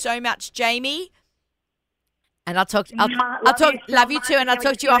 Thank you so much, Jamie. And love you too. And I'll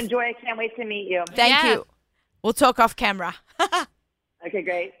talk to you off. Enjoy. I can't wait to meet you. Thank Yeah. you. We'll talk off camera. Okay,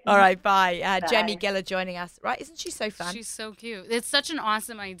 great. All right. Bye. Bye. Jamie Geller joining us. Right. Isn't she so fun? She's so cute. It's such an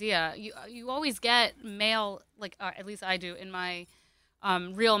awesome idea. You always get mail, like at least I do, in my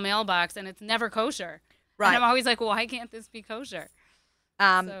real mailbox, and it's never kosher. Right. And I'm always like, well, why can't this be kosher?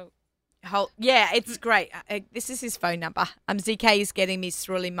 So Yeah, it's great. This is his phone number. ZK is getting me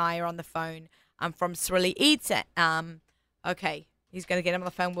Sruli Meyer on the phone. I'm from Sruli Eats. Okay, he's going to get him on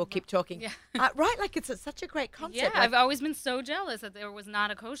the phone. We'll keep talking. Yeah. Right, like it's such a great concept. yeah, like- I've always been so jealous that there was not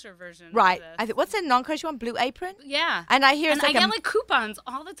a kosher version. right. Of this. What's a non-kosher one? Blue Apron? Yeah. And I hear And it's like I get like coupons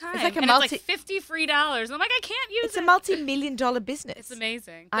all the time. like a and multi- it's like 50 free dollars. I'm like, I can't use it's it. a multi-million-dollar business. It's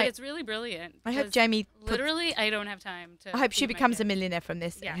amazing. But it's really brilliant. I hope because Jamie Literally, I don't have time to. I hope she feed my becomes a kids. millionaire from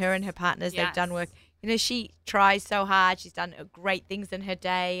this. Yes. Her and her partners, they've done Yes. work. You know, she tries so hard. She's done great things in her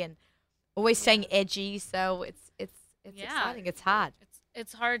day and always staying edgy. So it's Yeah. exciting. It's hard.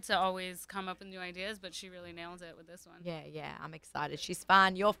 It's hard to always come up with new ideas, but she really nails it with this one. Yeah, I'm excited. She's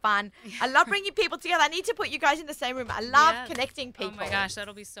fun. You're fun. I love bringing people together. I need to put you guys in the same room. I love Yes. connecting people. Oh my gosh,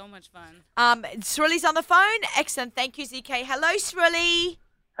 that'll be so much fun. Sruli's on the phone. Excellent. Thank you, ZK. Hello, Sruli.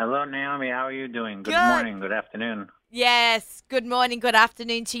 Hello, Naomi. How are you doing? Good Good. morning. Good afternoon. Yes. Good morning. Good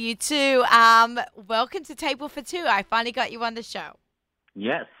afternoon to you too. Welcome to Table for Two. I finally got you on the show.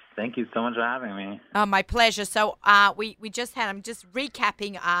 Yes. Thank you so much for having me. Oh, my pleasure. So we just had, I'm just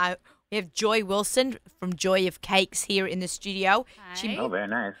recapping. We have Joy Wilson from Joy of Cakes here in the studio. Hi. Oh, very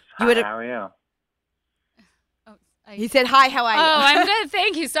nice. You Hi, would've- how are you? Oh, He said, "Hi, how are you?" Oh, I'm good.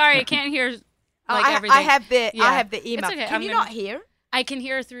 Thank you. Sorry, I can't hear like everything. I have the Yeah. I have the email. It's okay. Can I'm you gonna- not hear? I can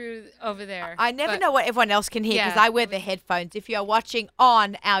hear through over there. I never but- know what everyone else can hear because Yeah. I wear the headphones. If you're watching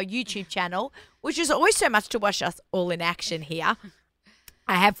on our YouTube channel, which is always so much to watch us all in action here,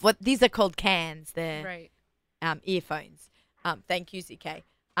 I have what these are called cans. They're Right. earphones. Thank you, ZK.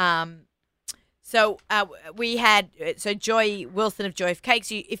 So we had Joy Wilson of Joy of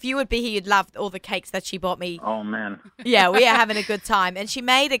Cakes. If you would be here, you'd love all the cakes that she bought me. Oh, man. Yeah, we are having a good time, and she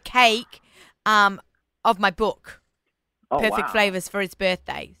made a cake of my book, Oh, Perfect wow. Flavors, for his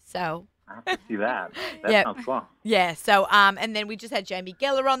birthday. So. I have to see that. That Yeah. sounds cool. Yeah, so and then we just had Jamie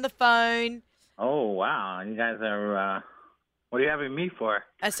Geller on the phone. Oh, wow. You guys are, what are you having me for?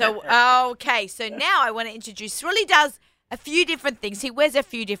 Okay, so now I want to introduce. Sruli does a few different things. He wears a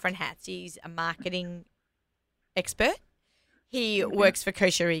few different hats. He's a marketing expert. He works for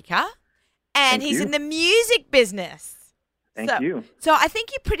Kosher Rica, and Thank he's you. in the music business. Thank you. So I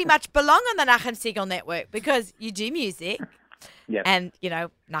think you pretty much belong on the Nachum Siegel Network because you do music, Yes. and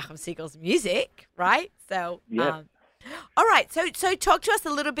Nachum Siegel's music, right? So Yes. all right. So talk to us a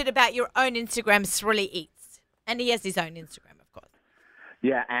little bit about your own Instagram, Sruli Eats, and he has his own Instagram, of course.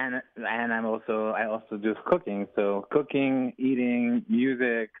 Yeah, and I also do cooking. So cooking, eating,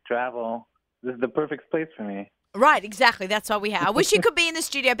 music, travel. This is the perfect place for me. Right, exactly. That's what we have. I wish he could be in the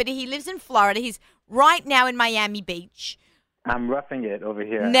studio, but he lives in Florida. He's right now in Miami Beach, I'm roughing it over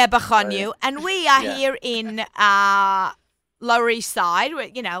here. Nebuchadnezzar, and we are Yeah. here in Lower East Side, where,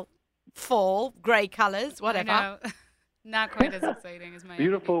 fall, grey colours, whatever. I know. Not quite as exciting as my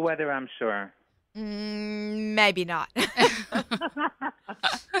Beautiful weather, I'm sure. Maybe not.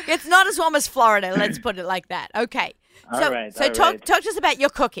 It's not as warm as Florida, let's put it like that. Okay. So, All right, so all talk right. to us about your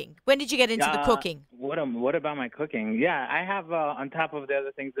cooking. When did you get into the cooking? What about my cooking? Yeah, I have on top of the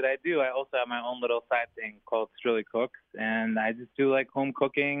other things that I do, I also have my own little side thing called Strilly Cooks, and I just do like home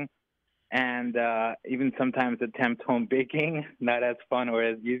cooking, and even sometimes attempt home baking. Not as fun or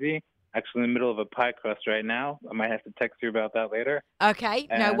as easy. Actually, in the middle of a pie crust right now. I might have to text you about that later. Okay,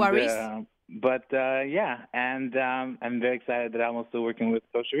 no And, worries. I'm very excited that I'm also working with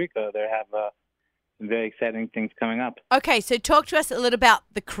Costa Rica. They have some very exciting things coming up. Okay, so talk to us a little about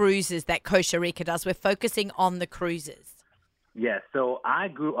the cruises that Costa Rica does. We're focusing on the cruises. Yes, so I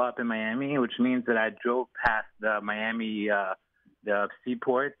grew up in Miami, which means that I drove past the Miami, the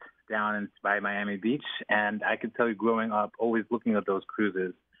seaport down by Miami Beach, and I could tell you growing up, always looking at those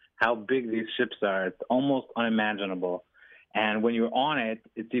cruises, how big these ships are. It's almost unimaginable. And when you're on it,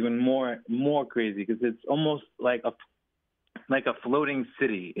 it's even more crazy because it's almost like a floating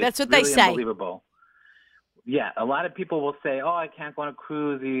city. That's It's what they really say. Unbelievable. Yeah, a lot of people will say, "Oh, I can't go on a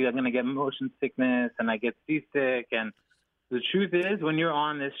cruise. I'm going to get motion sickness and I get seasick." And the truth is, when you're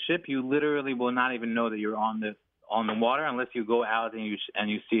on this ship, you literally will not even know that you're on the water unless you go out and you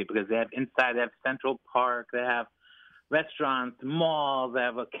see it, because they have Central Park, they have restaurants, malls, they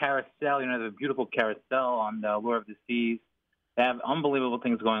have a carousel. They have a beautiful carousel on the Allure of the Seas. They have unbelievable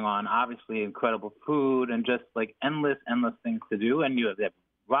things going on. Obviously, incredible food and just like endless things to do. And they have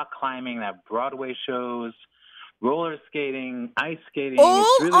rock climbing, they have Broadway shows, roller skating, ice skating. All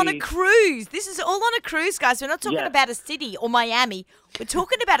It's really, on a cruise. This is all on a cruise, guys. We're not talking Yes. about a city or Miami. We're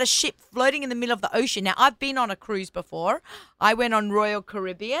talking about a ship floating in the middle of the ocean. Now, I've been on a cruise before. I went on Royal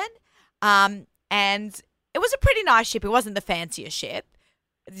Caribbean, and it was a pretty nice ship. It wasn't the fanciest ship.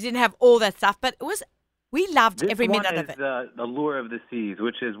 It didn't have all that stuff, but we loved This every one minute is of it. the Allure of the Seas,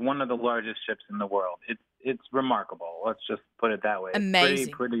 which is one of the largest ships in the world. It's remarkable. Let's just put it that way. It's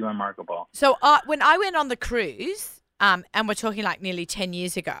Amazing. pretty remarkable. So when I went on the cruise, and we're talking like nearly 10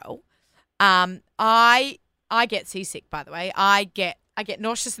 years ago, I get seasick, by the way. I get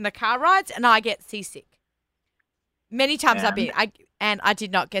nauseous in the car rides, and I get seasick. Many times I've been, and I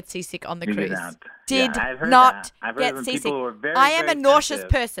did not get seasick on the You cruise. didn't. Did Yeah, I've heard not that. I've heard get when seasick. people were very, I am very a nauseous sensitive.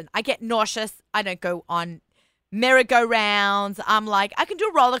 person. I get nauseous. I don't go on merry-go-rounds. I'm like, I can do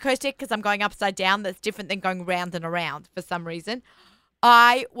a roller coaster because I'm going upside down. That's different than going round and around for some reason.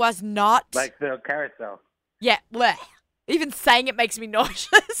 I was not. Like the carousel. Yeah, bleh. Even saying it makes me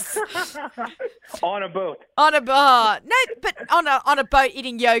nauseous. On a boat. On a boat, no, but on a boat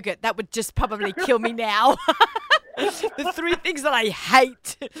eating yogurt, that would just probably kill me now. The three things that I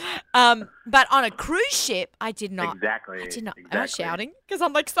hate. But on a cruise ship, I did not. Exactly. I did not. Exactly. Am I shouting? Because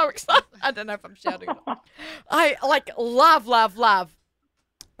I'm like so excited. I don't know if I'm shouting. Or not. I like love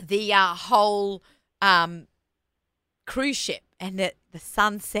the whole cruise ship and the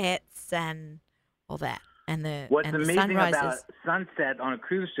sunsets and all that. And the What's and the amazing sunrises. about sunset on a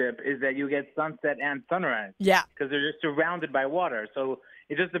cruise ship is that you get sunset and sunrise Yeah. because they're just surrounded by water. So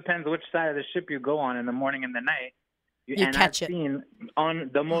it just depends which side of the ship you go on in the morning and the night. You and catch I've it. seen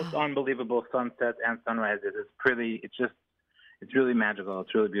on the most unbelievable sunsets and sunrises. It's really magical.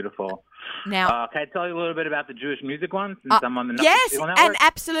 It's really beautiful. Now, Can I tell you a little bit about the Jewish music one since I'm on the yes, Network? and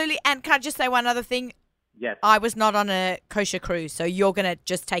absolutely. And can I just say one other thing? Yes. I was not on a kosher cruise, so you're going to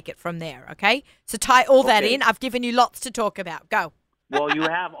just take it from there, okay? So tie all that Okay. in. I've given you lots to talk about. Go. Well, you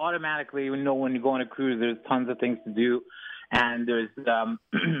have automatically, when you go on a cruise, there's tons of things to do, and there's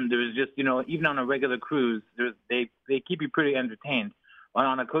just even on a regular cruise, they keep you pretty entertained. But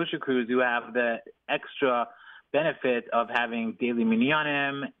on a kosher cruise, you have the extra benefit of having daily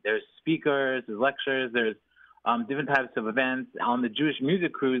minyanim. There's speakers, there's lectures, there's different types of events. On the Jewish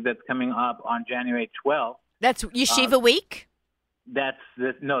Music Cruise that's coming up on January 12th. That's Yeshiva Week? There's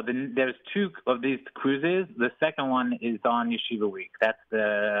two of these cruises. The second one is on Yeshiva Week. That's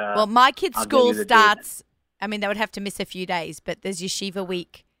the. Well, my kids' I'll give school you the starts. I mean, they would have to miss a few days, but there's Yeshiva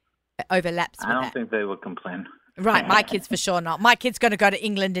Week overlaps with I don't that. think they would complain. Right, my kids for sure not. My kid's going to go to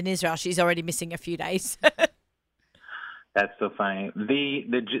England and Israel. She's already missing a few days. That's so funny.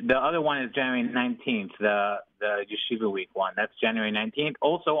 The other one is January 19th, the Yeshiva Week one. That's January 19th.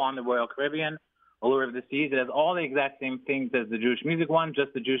 Also on the Royal Caribbean, Allure of the Seas. It has all the exact same things as the Jewish Music one,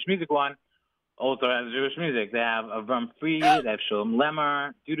 just the Jewish Music one also has Jewish music. They have Avram Fried, they have Shalom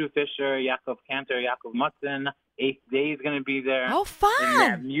Lemmer, Dudu Fisher, Yaakov Cantor, Yaakov Mutzen. Eighth Day is going to be there. Oh, fun. And they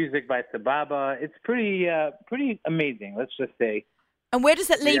have music by Sababa. It's pretty amazing, let's just say. And where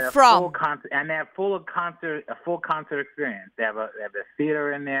does it leave They have from? And they have a full concert experience. They have a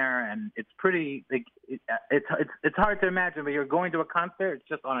theater in there, and it's pretty. It's hard to imagine, but you're going to a concert. It's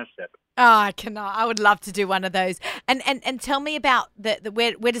just on a ship. Oh, I cannot. I would love to do one of those. And tell me about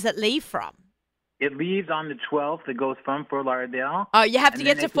where does it leave from? It leaves on the 12th. It goes from Fort Lauderdale. Oh, you have to And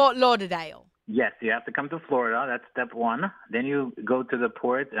get then to Fort Lauderdale. Yes, you have to come to Florida. That's step one. Then you go to the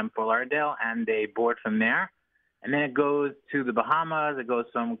port in Fort Lauderdale, and they board from there. And then it goes to the Bahamas. It goes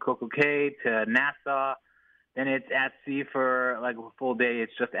from Coco Cay to Nassau. Then it's at sea for like a full day.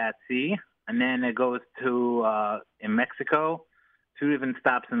 It's just at sea. And then it goes to in Mexico, 2 different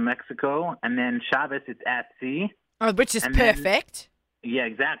stops in Mexico. And then Shabbos, it's at sea. Oh, which is And then- perfect. Yeah,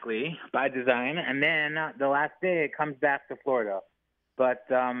 exactly, by design. And then the last day, it comes back to Florida. But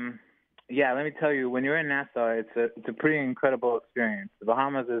yeah, let me tell you, when you're in Nassau, it's a pretty incredible experience. The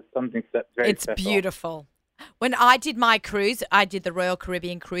Bahamas is something very It's special. beautiful. When I did my cruise, I did the Royal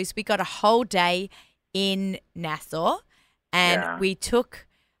Caribbean cruise. We got a whole day in Nassau, and Yeah. we took.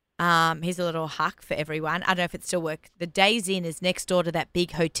 Here's a little hack for everyone. I don't know if it still works. The Days Inn is next door to that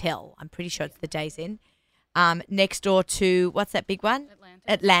big hotel. I'm pretty sure it's the Days Inn. Next door to what's that big one?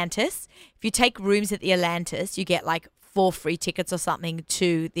 Atlantis. If you take rooms at the Atlantis, you get like 4 free tickets or something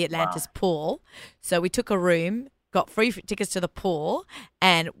to the Atlantis pool. So we took a room, got free tickets to the pool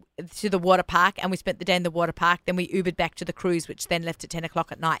and to the water park, and we spent the day in the water park. Then we Ubered back to the cruise, which then left at 10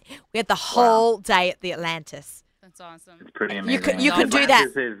 o'clock at night. We had the whole day at the Atlantis. That's awesome. It's pretty You amazing. can- you can do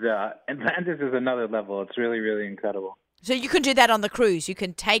that. Atlantis is another level. It's really, really incredible. So you can do that on the cruise. You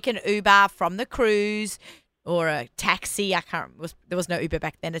can take an Uber from the cruise or a taxi. I can't remember. There was no Uber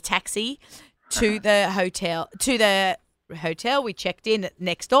back then. A taxi to the hotel. To the hotel, we checked in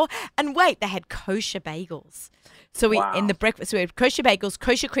next door, and wait, they had kosher bagels. So we Wow. in the breakfast. So we had kosher bagels.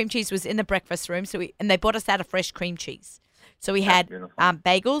 Kosher cream cheese was in the breakfast room. And they bought us out a fresh cream cheese. So we had beautiful.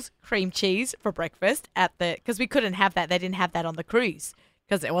 bagels, cream cheese for breakfast because we couldn't have that. They didn't have that on the cruise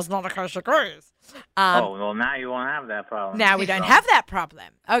because it was not a kosher cruise. Well, now you won't have that problem. Now we don't have that problem.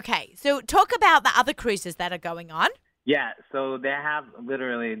 Okay, so talk about the other cruises that are going on. Yeah, so they have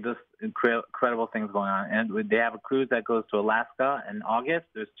literally just incredible things going on. And they have a cruise that goes to Alaska in August.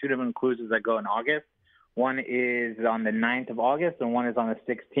 There's 2 different cruises that go in August. One is on the 9th of August, and one is on the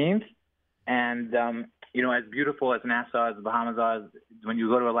 16th. And, as beautiful as Nassau, as the Bahamas are, when you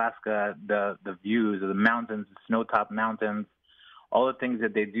go to Alaska, the views of the mountains, the snow-topped mountains, all the things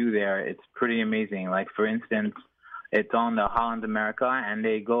that they do there, it's pretty amazing. Like, for instance, it's on the Holland America, and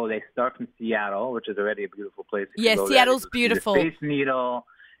they start from Seattle, which is already a beautiful place. You Yeah, can go there. Seattle's You can see the Beautiful. Space Needle,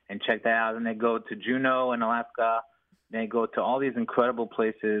 and check that out. And they go to Juneau in Alaska. They go to all these incredible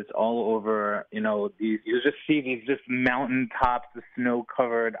places all over. You just see these just mountain tops, the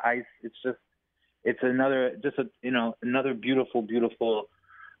snow-covered ice. It's another beautiful, beautiful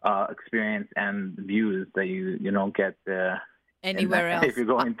experience and views that you don't get Anywhere else. if you're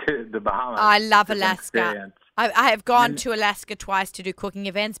going to the Bahamas. I love It's an Alaska. experience. I have gone to Alaska twice to do cooking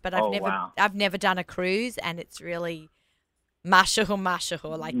events, but Oh, wow. I've never done a cruise, and it's really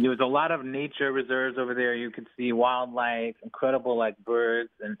mashahu. Like, There's a lot of nature reserves over there. You could see wildlife, incredible like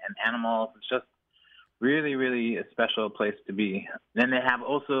birds and animals. It's just really, really a special place to be. Then they have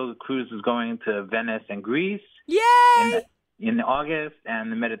also cruises going to Venice and Greece yay! in August,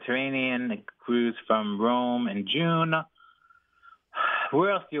 and the Mediterranean cruise from Rome in June.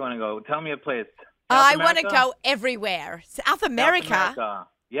 Where else do you want to go? Tell me a place. I South want to America? go everywhere. South America. South America.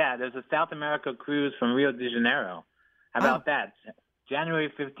 Yeah, there's a South America cruise from Rio de Janeiro. How about that?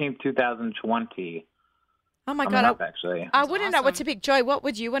 January 15th, 2020. Oh my Coming God. up, actually. I wouldn't know what to awesome. pick. Joy, what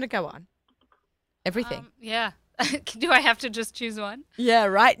would you want to go on? Everything. Yeah. Do I have to just choose one? Yeah,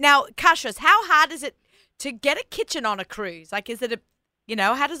 right. Now, Kashrus, how hard is it to get a kitchen on a cruise? Like, is it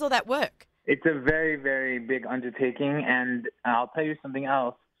how does all that work? It's a very, very big undertaking, and I'll tell you something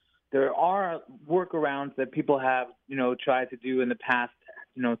else. there are workarounds that people have, tried to do in the past,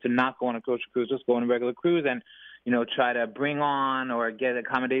 to not go on a kosher cruise, just go on a regular cruise and, try to bring on or get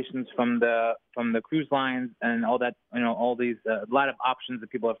accommodations from the cruise lines and all that, all these, a lot of options that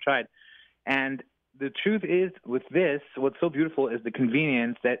people have tried. And the truth is with this, what's so beautiful is the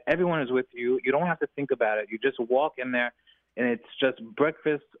convenience that everyone is with you. You don't have to think about it. You just walk in there and it's just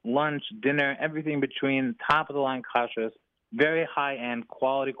breakfast, lunch, dinner, everything between, top of the line kashrus, very high end,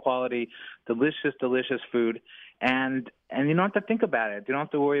 quality, delicious food. And you don't have to think about it. You don't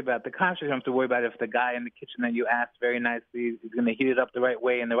have to worry about the kashrus. You don't have to worry about if the guy in the kitchen that you asked very nicely is going to heat it up the right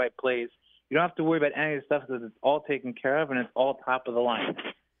way in the right place. You don't have to worry about any of the stuff because it's all taken care of and it's all top of the line.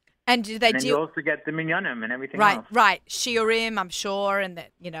 And do they and then you also get the minyanim and everything else. Right. Shiurim, I'm sure, and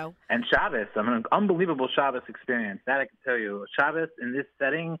that, And Shabbos. An unbelievable Shabbos experience. That I can tell you. Shabbos in this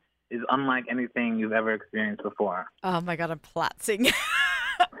setting is unlike anything you've ever experienced before. Oh, my God, I'm platzing.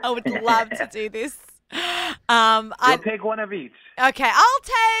 I would love to do this. You'll take one of each. Okay, I'll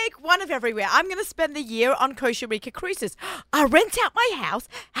take one of everywhere. I'm going to spend the year on Kosher Rika cruises. I rent out my house.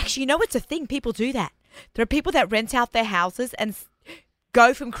 Actually, it's a thing. People do that. There are people that rent out their houses and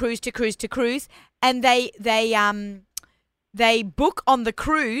go from cruise to cruise to cruise, and they book on the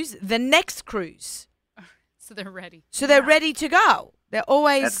cruise the next cruise. So they're ready. So they're ready to go. They're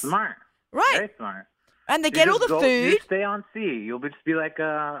always... That's smart. Right. Very smart. And they get all the food. You stay on sea. You'll just be like,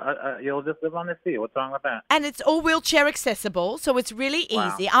 you'll just live on the sea. What's wrong with that? And it's all wheelchair accessible, so it's really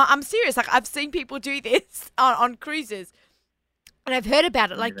easy. Wow. I'm serious. Like, I've seen people do this on cruises. And I've heard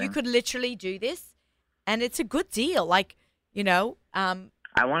about it. Like, you could literally do this, and it's a good deal. like,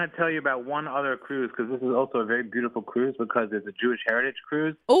 I want to tell you about one other cruise because this is also a very beautiful cruise because it's a Jewish heritage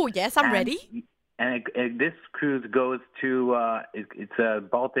cruise. Oh, yes, I'm ready. And this cruise goes to, it's a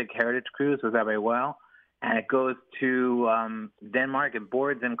Baltic heritage cruise with Rabbi Well, and it goes to Denmark. It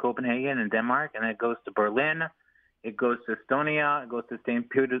boards in Copenhagen in Denmark, and it goes to Berlin. It goes to Estonia. It goes to St.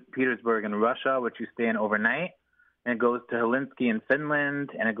 Petersburg in Russia, which you stay in overnight. And it goes to Helsinki in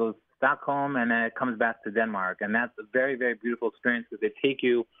Finland, and it goes to Stockholm, and then it comes back to Denmark. And that's a very, very beautiful experience because they take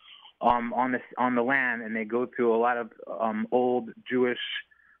you on the land, and they go to a lot of old Jewish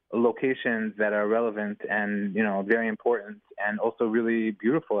locations that are relevant and, very important and also really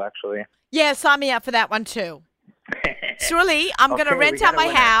beautiful, actually. Yeah, sign me up for that one too. Surely, I'm going to rent out my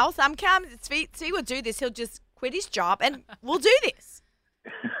house. I'm coming. Tzvi will do this. He'll just quit his job and we'll do this.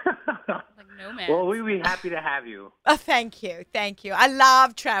 No man. Well, we'd be happy to have you. Oh, thank you. I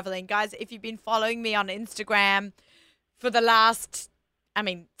love traveling. Guys, if you've been following me on Instagram for the last,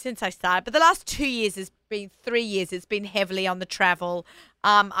 since I started, but the last 2 years, 3 years, it's been heavily on the travel.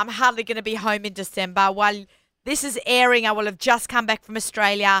 I'm hardly going to be home in December. While this is airing, I will have just come back from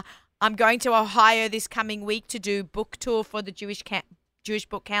Australia. I'm going to Ohio this coming week to do book tour for the Jewish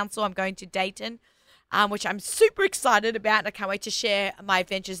Book Council. I'm going to Dayton, which I'm super excited about. And I can't wait to share my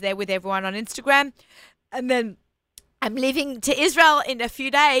adventures there with everyone on Instagram. And then I'm leaving to Israel in a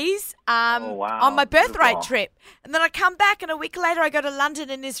few days on my birthright trip. And then I come back, and a week later I go to London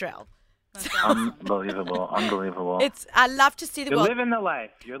and Israel. That's awesome. Unbelievable. I love to see the world. You're living the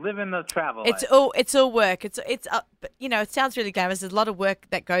life. You're living the travel life. It's all work. It's it sounds really glamorous. There's a lot of work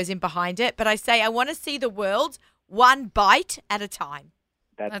that goes in behind it. But I say I want to see the world one bite at a time.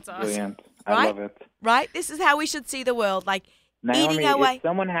 That's awesome. Brilliant. Right? I love it. Right? This is how we should see the world. Like, Naomi, eating our way. If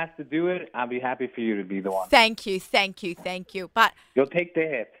someone has to do it, I'll be happy for you to be the one. Thank you. But you'll take the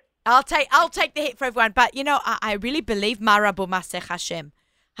hit. I'll take the hit for everyone. But I really believe Marabu Masech Hashem.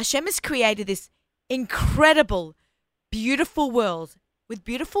 Hashem has created this incredible, beautiful world with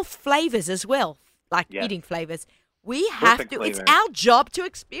beautiful flavors as well, like eating flavors. We have to. It's our job to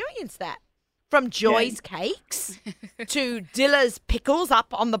experience that. From Joy's cakes to Dilla's pickles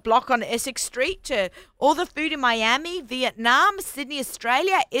up on the block on Essex Street to all the food in Miami, Vietnam, Sydney,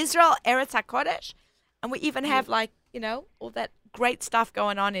 Australia, Israel, Eretz HaKodesh. And we even have all that great stuff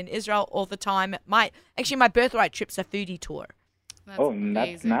going on in Israel all the time. My birthright trip's a foodie tour.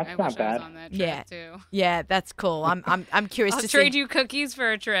 That's that's not bad. I was on that trip too. Yeah, that's cool. I'm curious I'll to trade see. you cookies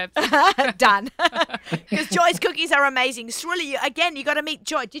for a trip. Done. Because Joy's cookies are amazing. Sruli, you got to meet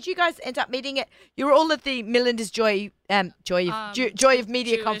Joy. Did you guys end up meeting it? You were all at the Melinda's Joy of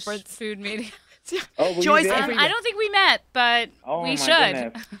Media Jewish conference. Food media. Joy's everywhere. I don't think we met, but we should.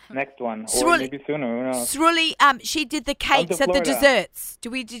 Goodness. Next one, or maybe sooner. Who knows? Sruli, she did the cakes at the desserts.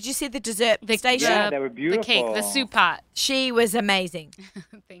 Did you see the dessert station? Yeah, they were beautiful. The cake, the soup pot. She was amazing.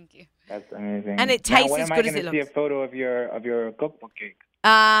 Thank you. That's amazing. And it tastes as good as it looks. When am I going to see a photo of your cookbook cake?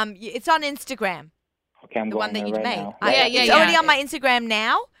 It's on Instagram. Okay, I'm the going one that there you right made. now. It's already on my Instagram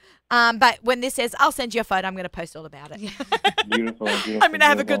now. But when this says, I'll send you a photo, I'm going to post all about it. Beautiful. I'm going to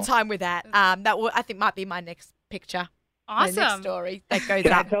have a good time with that. That will, I think, might be my next picture. My next Awesome. story that goes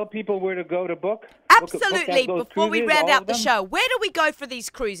Can I up. tell people where to go to book? Absolutely. Book Before we cruises, round all out of the them? show, where do we go for these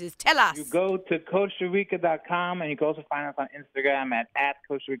cruises? Tell us. You go to CostaRica.com, and you can also find us on Instagram at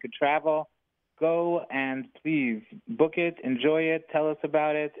Costa Rica Travel. Go and please book it, enjoy it, tell us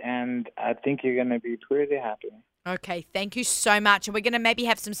about it, and I think you're going to be pretty happy. Okay, thank you so much. And we're going to maybe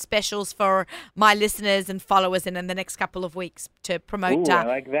have some specials for my listeners and followers in the next couple of weeks to promote. Ooh, I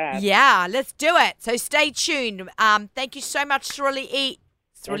like that. Yeah, let's do it. So stay tuned. Thank you so much, Sruli Eat.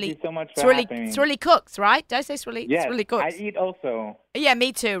 Thank you so much for having me. Sruli Cooks, right? Don't say Sruli. Yes, Sruli Cooks. I eat also. Yeah,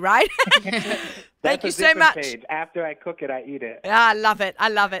 me too, right? Thank That's you a so different much. Page. After I cook it, I eat it. I love it. I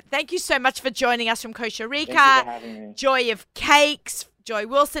love it. Thank you so much for joining us from Costa Rica. Thank you for having me. Joy of Cakes. Joy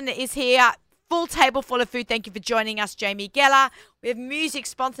Wilson is here. Full table full of food. Thank you for joining us, Jamie Geller. We have music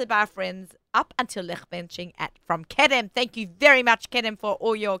sponsored by our friends Up Until Lech Benching from Kedem. Thank you very much, Kedem, for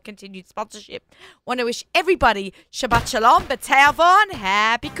all your continued sponsorship. Want to wish everybody Shabbat Shalom, B'Te'avon,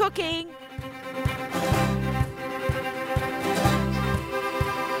 happy cooking.